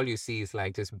because all you see is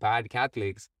like just bad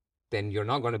Catholics. then you're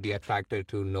not going to be attracted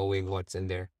to knowing what's in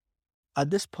there. At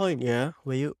this point, yeah,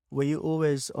 were you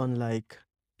always on like,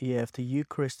 yeah, if the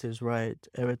Eucharist is right,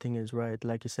 everything is right,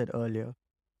 like you said earlier.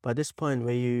 But at this point,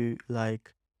 were you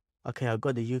like, okay, I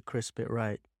got the Eucharist bit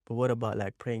right, but what about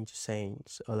like praying to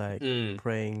saints or like Mm.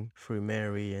 praying through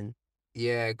Mary and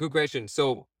Yeah, good question.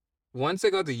 So once I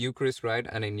got the Eucharist right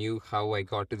and I knew how I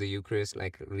got to the Eucharist,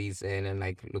 like reason and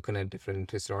like looking at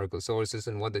different historical sources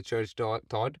and what the church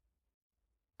taught,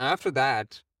 after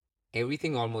that,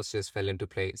 everything almost just fell into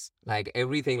place. Like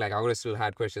everything, like I would have still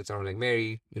had questions around like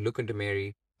Mary, you look into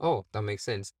Mary. Oh, that makes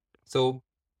sense. So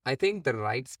I think the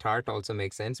right start also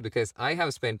makes sense because I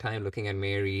have spent time looking at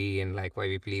Mary and like why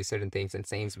we believe certain things and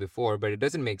saints before, but it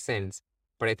doesn't make sense.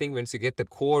 But I think once you get the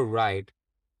core right,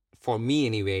 for me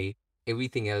anyway,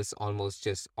 everything else almost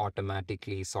just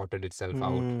automatically sorted itself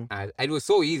out. mm, And it was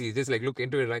so easy, just like look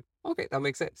into it, like, okay, that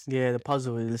makes sense. yeah, the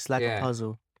puzzle, it's like a Yeah.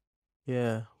 puzzle.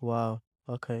 Yeah, wow.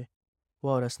 Okay.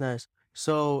 Wow, that's nice.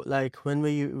 So like when were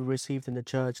you received in the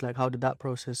church? Like how did that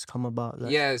process come about?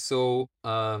 Like Yeah. So,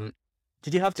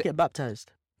 did you have to t- get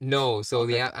baptized? no, so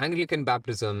the Okay. Anglican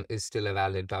baptism is still a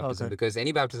valid baptism Okay. because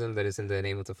any baptism that is in the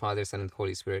name of the Father, Son, and the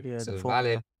Holy Spirit Yeah, is the still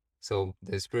formula. valid. So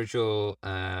the spiritual,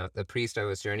 the priest I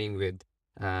was journeying with,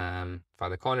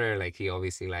 Father Connor, like he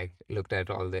obviously like looked at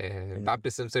all the Yeah.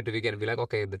 baptism certificate and be like,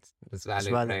 okay, that's It's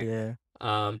valid, valid, right? yeah.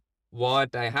 Um,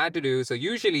 what I had to do, so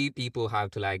usually people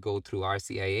have to like go through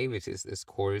RCIA, which is this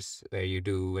course where you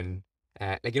do and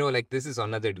like like this is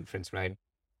another difference, right?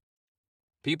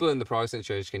 People in the Protestant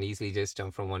church can easily just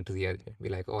jump from one to the other. Be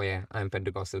like, oh yeah, I'm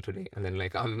Pentecostal today, and then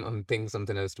like I'm thinking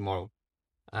something else tomorrow.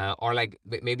 Or like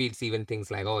maybe it's even things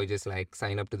like, oh, you just like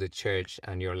sign up to the church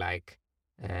and you're like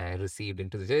received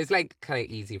into the church. It's like kind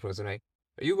of easy process, right?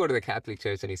 You go to the Catholic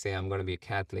church and you say, I'm going to be a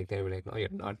Catholic. They're like, no, you're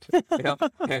not. You know,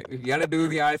 you gotta do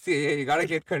the RCA, you gotta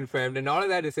get confirmed, and all of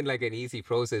that isn't like an easy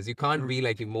process. You can't be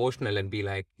like emotional and be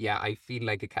like, yeah, I feel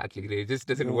like a Catholic. It just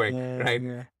doesn't work, Yeah, right?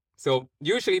 yeah. So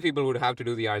usually people would have to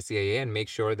do the RCIA and make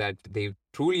sure that they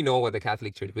truly know what the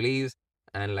Catholic Church believes,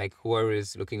 and like whoever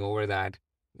is looking over that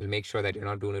will make sure that you're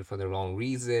not doing it for the wrong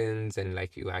reasons and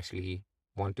like you actually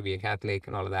want to be a Catholic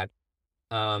and all of that.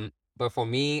 But for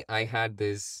me, I had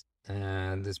this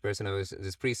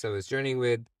priest I was journeying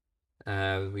with.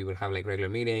 We would have like regular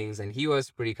meetings, and he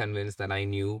was pretty convinced that I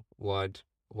knew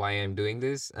why I'm doing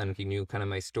this, and he knew kind of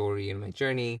my story and my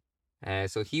journey.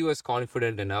 So he was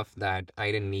confident enough that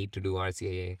I didn't need to do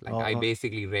RCAA. Like I Oh,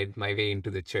 basically read my way into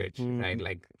the church, right? mm,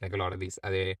 Like a lot of these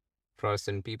other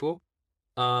Protestant people.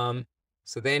 Um,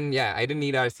 so then yeah, I didn't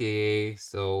need RCAA.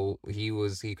 So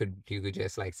he could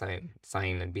just like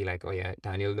sign and be like, oh yeah,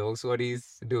 Daniel knows what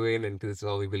he's doing, and this is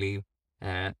all we believe.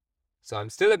 Uh, so I'm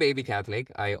still a baby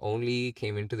Catholic. I only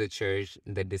came into the church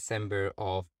in the December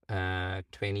of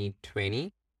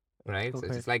 2020, right? So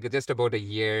okay. it's like just about a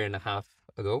year and a half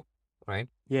ago, right?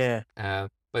 Yeah.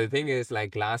 But the thing is,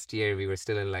 like last year we were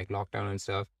still in like lockdown and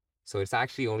stuff. So it's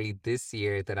actually only this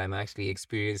year that I'm actually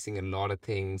experiencing a lot of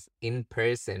things in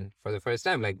person for the first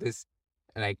time. Like this,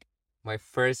 like my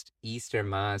first Easter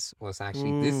Mass was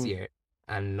actually this Mm, year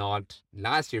and not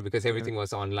last year because yeah. everything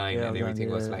was online Yeah, and done, everything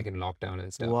was yeah. like in lockdown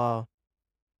and stuff. Wow.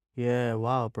 Yeah,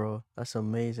 wow, bro. That's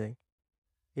amazing.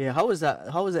 Yeah, how was that?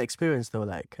 How was the experience though,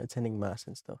 like attending mass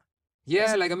and stuff?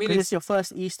 Yeah, like I mean, Because it's it's your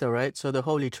first Easter, right? So the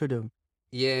Holy Triduum, like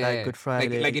yeah, Good like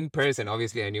Friday. in person.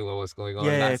 Obviously, I knew what was going on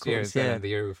Yeah, yeah, of last year course, as well yeah. and the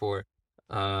year before.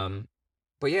 Um,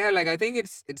 but yeah, like I think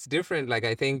it's different. Like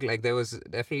I think like there was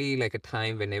definitely like a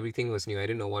time when everything was new. I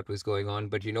didn't know what was going on.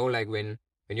 But like when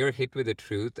you're hit with the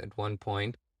truth at one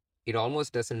point, it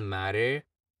almost doesn't matter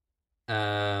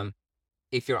um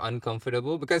if you're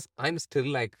uncomfortable because I'm still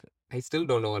like I still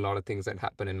don't know a lot of things that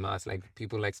happen in mass. Like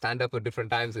people like stand up at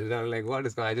different times and I'm like, what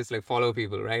is going on? I just like follow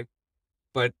people, right?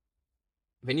 But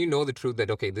when you know the truth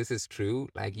that okay, this is true,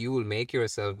 like you will make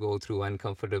yourself go through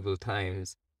uncomfortable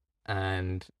times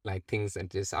and like things that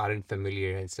just aren't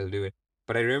familiar and still do it.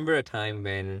 But I remember a time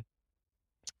when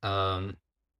um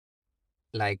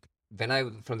like when I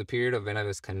from the period of when I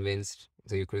was convinced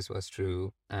the Eucharist was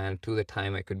true and to the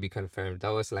time I could be confirmed, that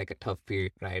was like a tough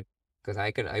period, right? Because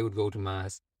I would go to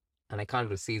mass and I can't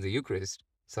receive the Eucharist.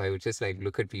 So I would just like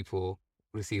look at people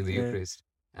receive the Yeah, Eucharist.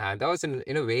 And that was in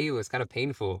a way it was kind of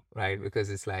painful, right? Because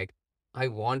it's like I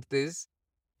want this,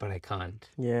 but I can't.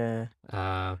 yeah.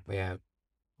 But yeah.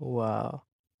 Wow.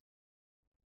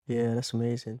 Yeah, that's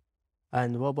amazing.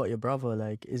 And what about your brother?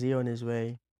 Like, is he on his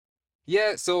way?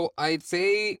 Yeah, so I'd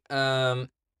say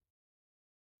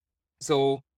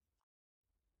so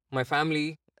my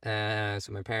family, so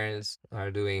my parents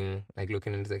are doing like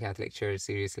looking into the Catholic Church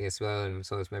seriously as well, and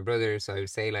so is my brother. So I would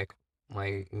say like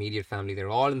my immediate family, they're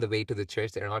all on the way to the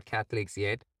church. They're not Catholics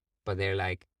yet, but they're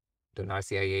like doing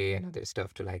RCIA and other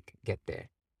stuff to like get there.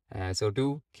 So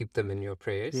do keep them in your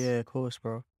prayers. Yeah, of course,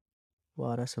 bro.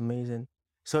 Wow, that's amazing.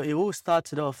 So it all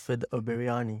started off with a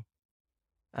biryani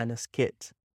and a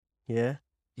skit. Yeah?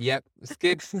 Yep,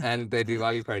 skits and the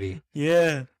Diwali party.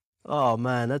 Yeah. Oh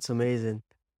man, that's amazing.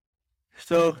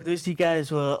 So those you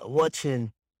guys were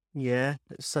watching, yeah,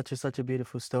 it's such a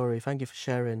beautiful story. Thank you for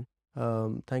sharing.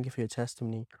 Thank you for your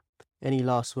testimony. Any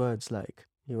last words like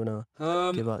you wanna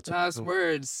give out to Last people?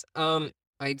 words.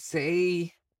 I'd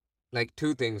say like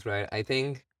two things, right? I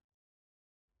think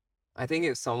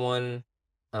if someone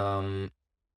um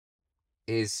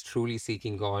is truly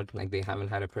seeking God, like they haven't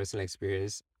had a personal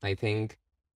experience, I think,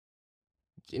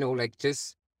 like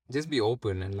just be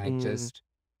open and like Mm, just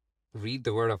read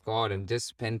the word of God and just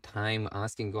spend time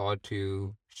asking God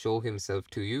to show himself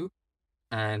to you,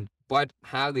 and but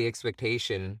have the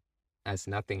expectation as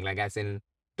nothing, like as in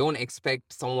don't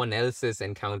expect someone else's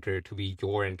encounter to be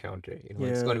your encounter.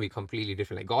 It's going to yeah, be completely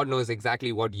different. Like God knows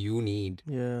exactly what you need.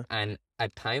 yeah. And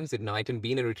at times it might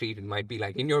be in a retreat, it might be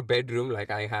like in your bedroom,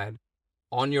 like I had,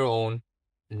 on your own,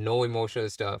 no emotional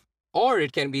stuff. Or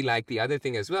it can be like the other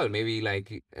thing as well. Maybe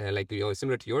like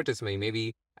similar to your testimony.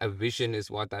 Maybe a vision is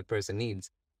what that person needs.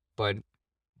 But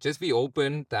just be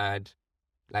open that,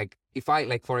 like, if I,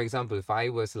 like, for example, if I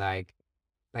was like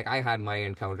I had my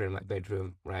encounter in my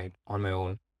bedroom, right, on my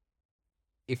own.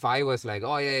 If I was like,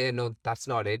 oh yeah, no, that's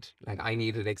not it. Like I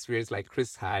need an experience like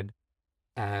Chris had.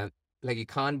 Uh, like you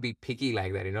can't be picky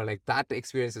like that. Like that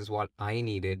experience is what I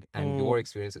needed, and Mm, your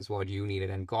experience is what you needed,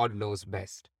 and God knows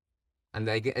best. And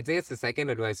I think it's the second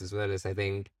advice as well is, I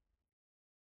think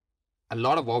a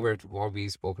lot of what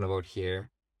we've spoken about here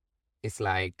is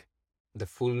like the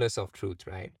fullness of truth,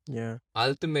 right? yeah,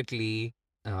 Ultimately,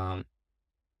 um,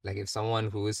 like if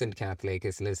someone who isn't Catholic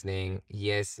is listening,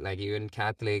 yes, like even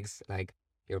Catholics, like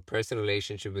your personal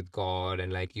relationship with God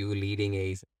and like you leading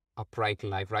a upright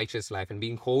life, righteous life, and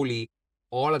being holy,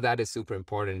 all of that is super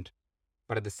important.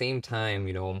 But at the same time,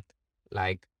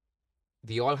 like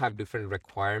we all have different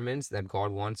requirements that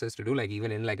God wants us to do. Like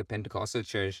even in like a Pentecostal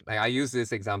church, like I use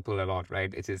this example a lot,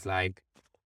 right? It is like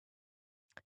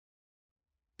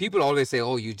people always say,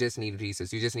 "Oh, you just need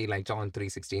Jesus. You just need like John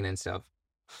 3:16 and stuff."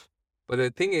 But the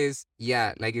thing is,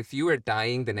 yeah, like if you were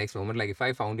dying the next moment, like if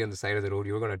I found you on the side of the road,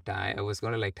 you were gonna die. I was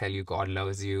gonna like tell you God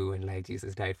loves you and like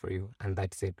Jesus died for you, and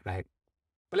that's it, right?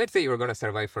 But let's say you were gonna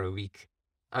survive for a week.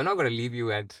 I'm not gonna leave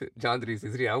you at John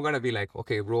 3:16. I'm gonna be like,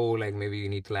 okay, bro, like maybe you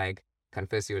need to like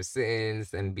confess your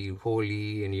sins and be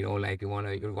holy, and like you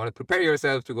wanna prepare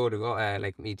yourself to go to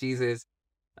like meet Jesus.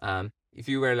 If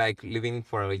you were like living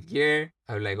for a year,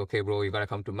 I was like, okay, bro, you gotta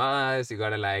come to mass, you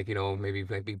gotta like, maybe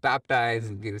like be baptized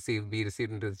and be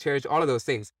received into the church, all of those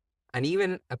things. And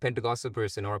even a Pentecostal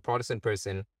person or a Protestant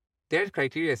person, their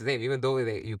criteria is the same, even though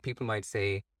people might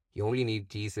say you only need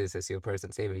Jesus as your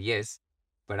personal savior. Yes.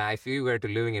 But if you were to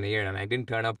living in a year and I didn't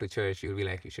turn up to church, you'll be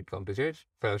like, you should come to church.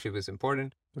 Fellowship is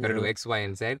important. Gotta do yeah. X, Y,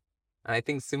 and Z. And I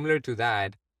think similar to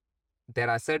that, there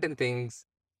are certain things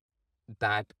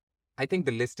that I think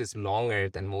the list is longer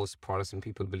than most Protestant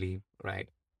people believe, right?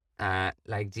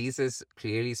 Like Jesus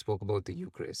clearly spoke about the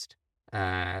Eucharist.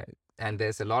 Uh, and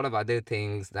there's a lot of other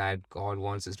things that God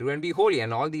wants us to do and be holy.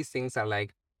 And all these things are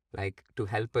like to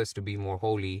help us to be more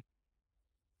holy.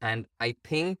 And I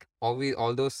think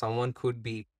although someone could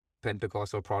be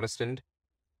Pentecostal Protestant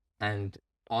and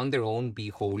on their own be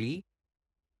holy,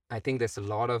 I think there's a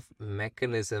lot of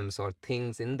mechanisms or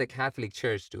things in the Catholic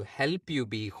Church to help you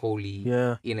be holy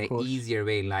Yeah, in of an course. easier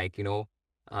way.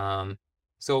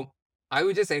 So I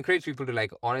would just encourage people to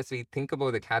like honestly think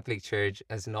about the Catholic Church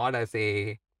as not as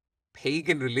a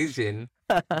pagan religion,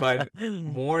 but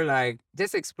more like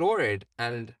just explore it,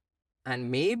 and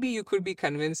maybe you could be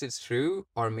convinced it's true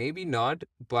or maybe not,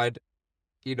 but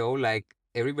like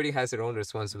everybody has their own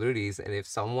responsibilities, and if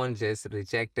someone just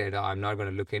rejected, oh, I'm not going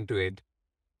to look into it,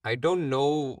 I don't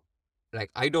know, like,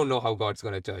 I don't know how God's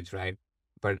going to judge, right?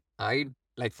 But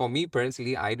like, for me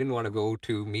personally, I didn't want to go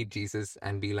to meet Jesus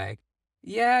and be like,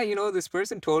 yeah, this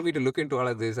person told me to look into all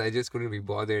of this. I just couldn't be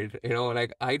bothered.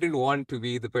 Like, I didn't want to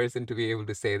be the person to be able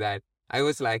to say that. I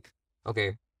was like,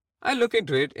 okay, I'll look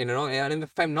into it, and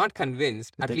if I'm not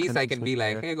convinced, If at they least I convince can me, be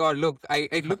like, yeah. hey, God, look, I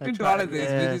looked I into all try, of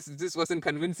this, but yeah, this wasn't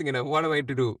convincing enough. What am I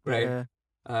to do, right?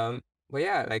 yeah. But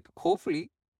yeah, like, hopefully,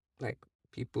 like,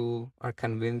 people are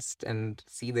convinced and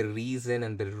see the reason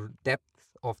and the depth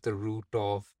of the root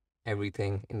of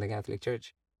everything in the Catholic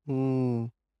Church.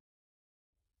 Mm.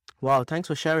 Wow, thanks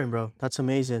for sharing, bro. That's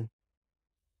amazing.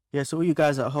 Yeah, so all you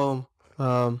guys at home,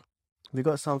 we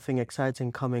got something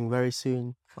exciting coming very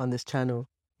soon on this channel.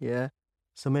 Yeah.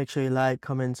 So make sure you like,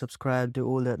 comment, subscribe, do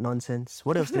all that nonsense.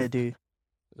 What else did I do?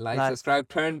 Like, subscribe,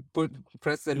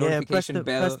 press the notification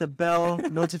bell. Press the bell,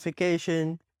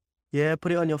 notification. Yeah,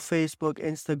 put it on your Facebook,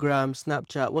 Instagram,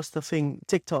 Snapchat. What's the thing?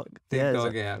 TikTok.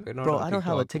 TikTok, yeah. We're not Bro, on I don't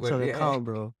have a TikTok, but TikTok yeah. account,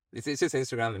 bro. It's just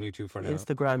Instagram and YouTube for now.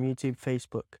 Instagram, YouTube,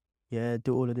 Facebook. Yeah,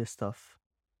 do all of this stuff.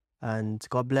 And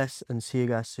God bless and see you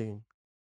guys soon.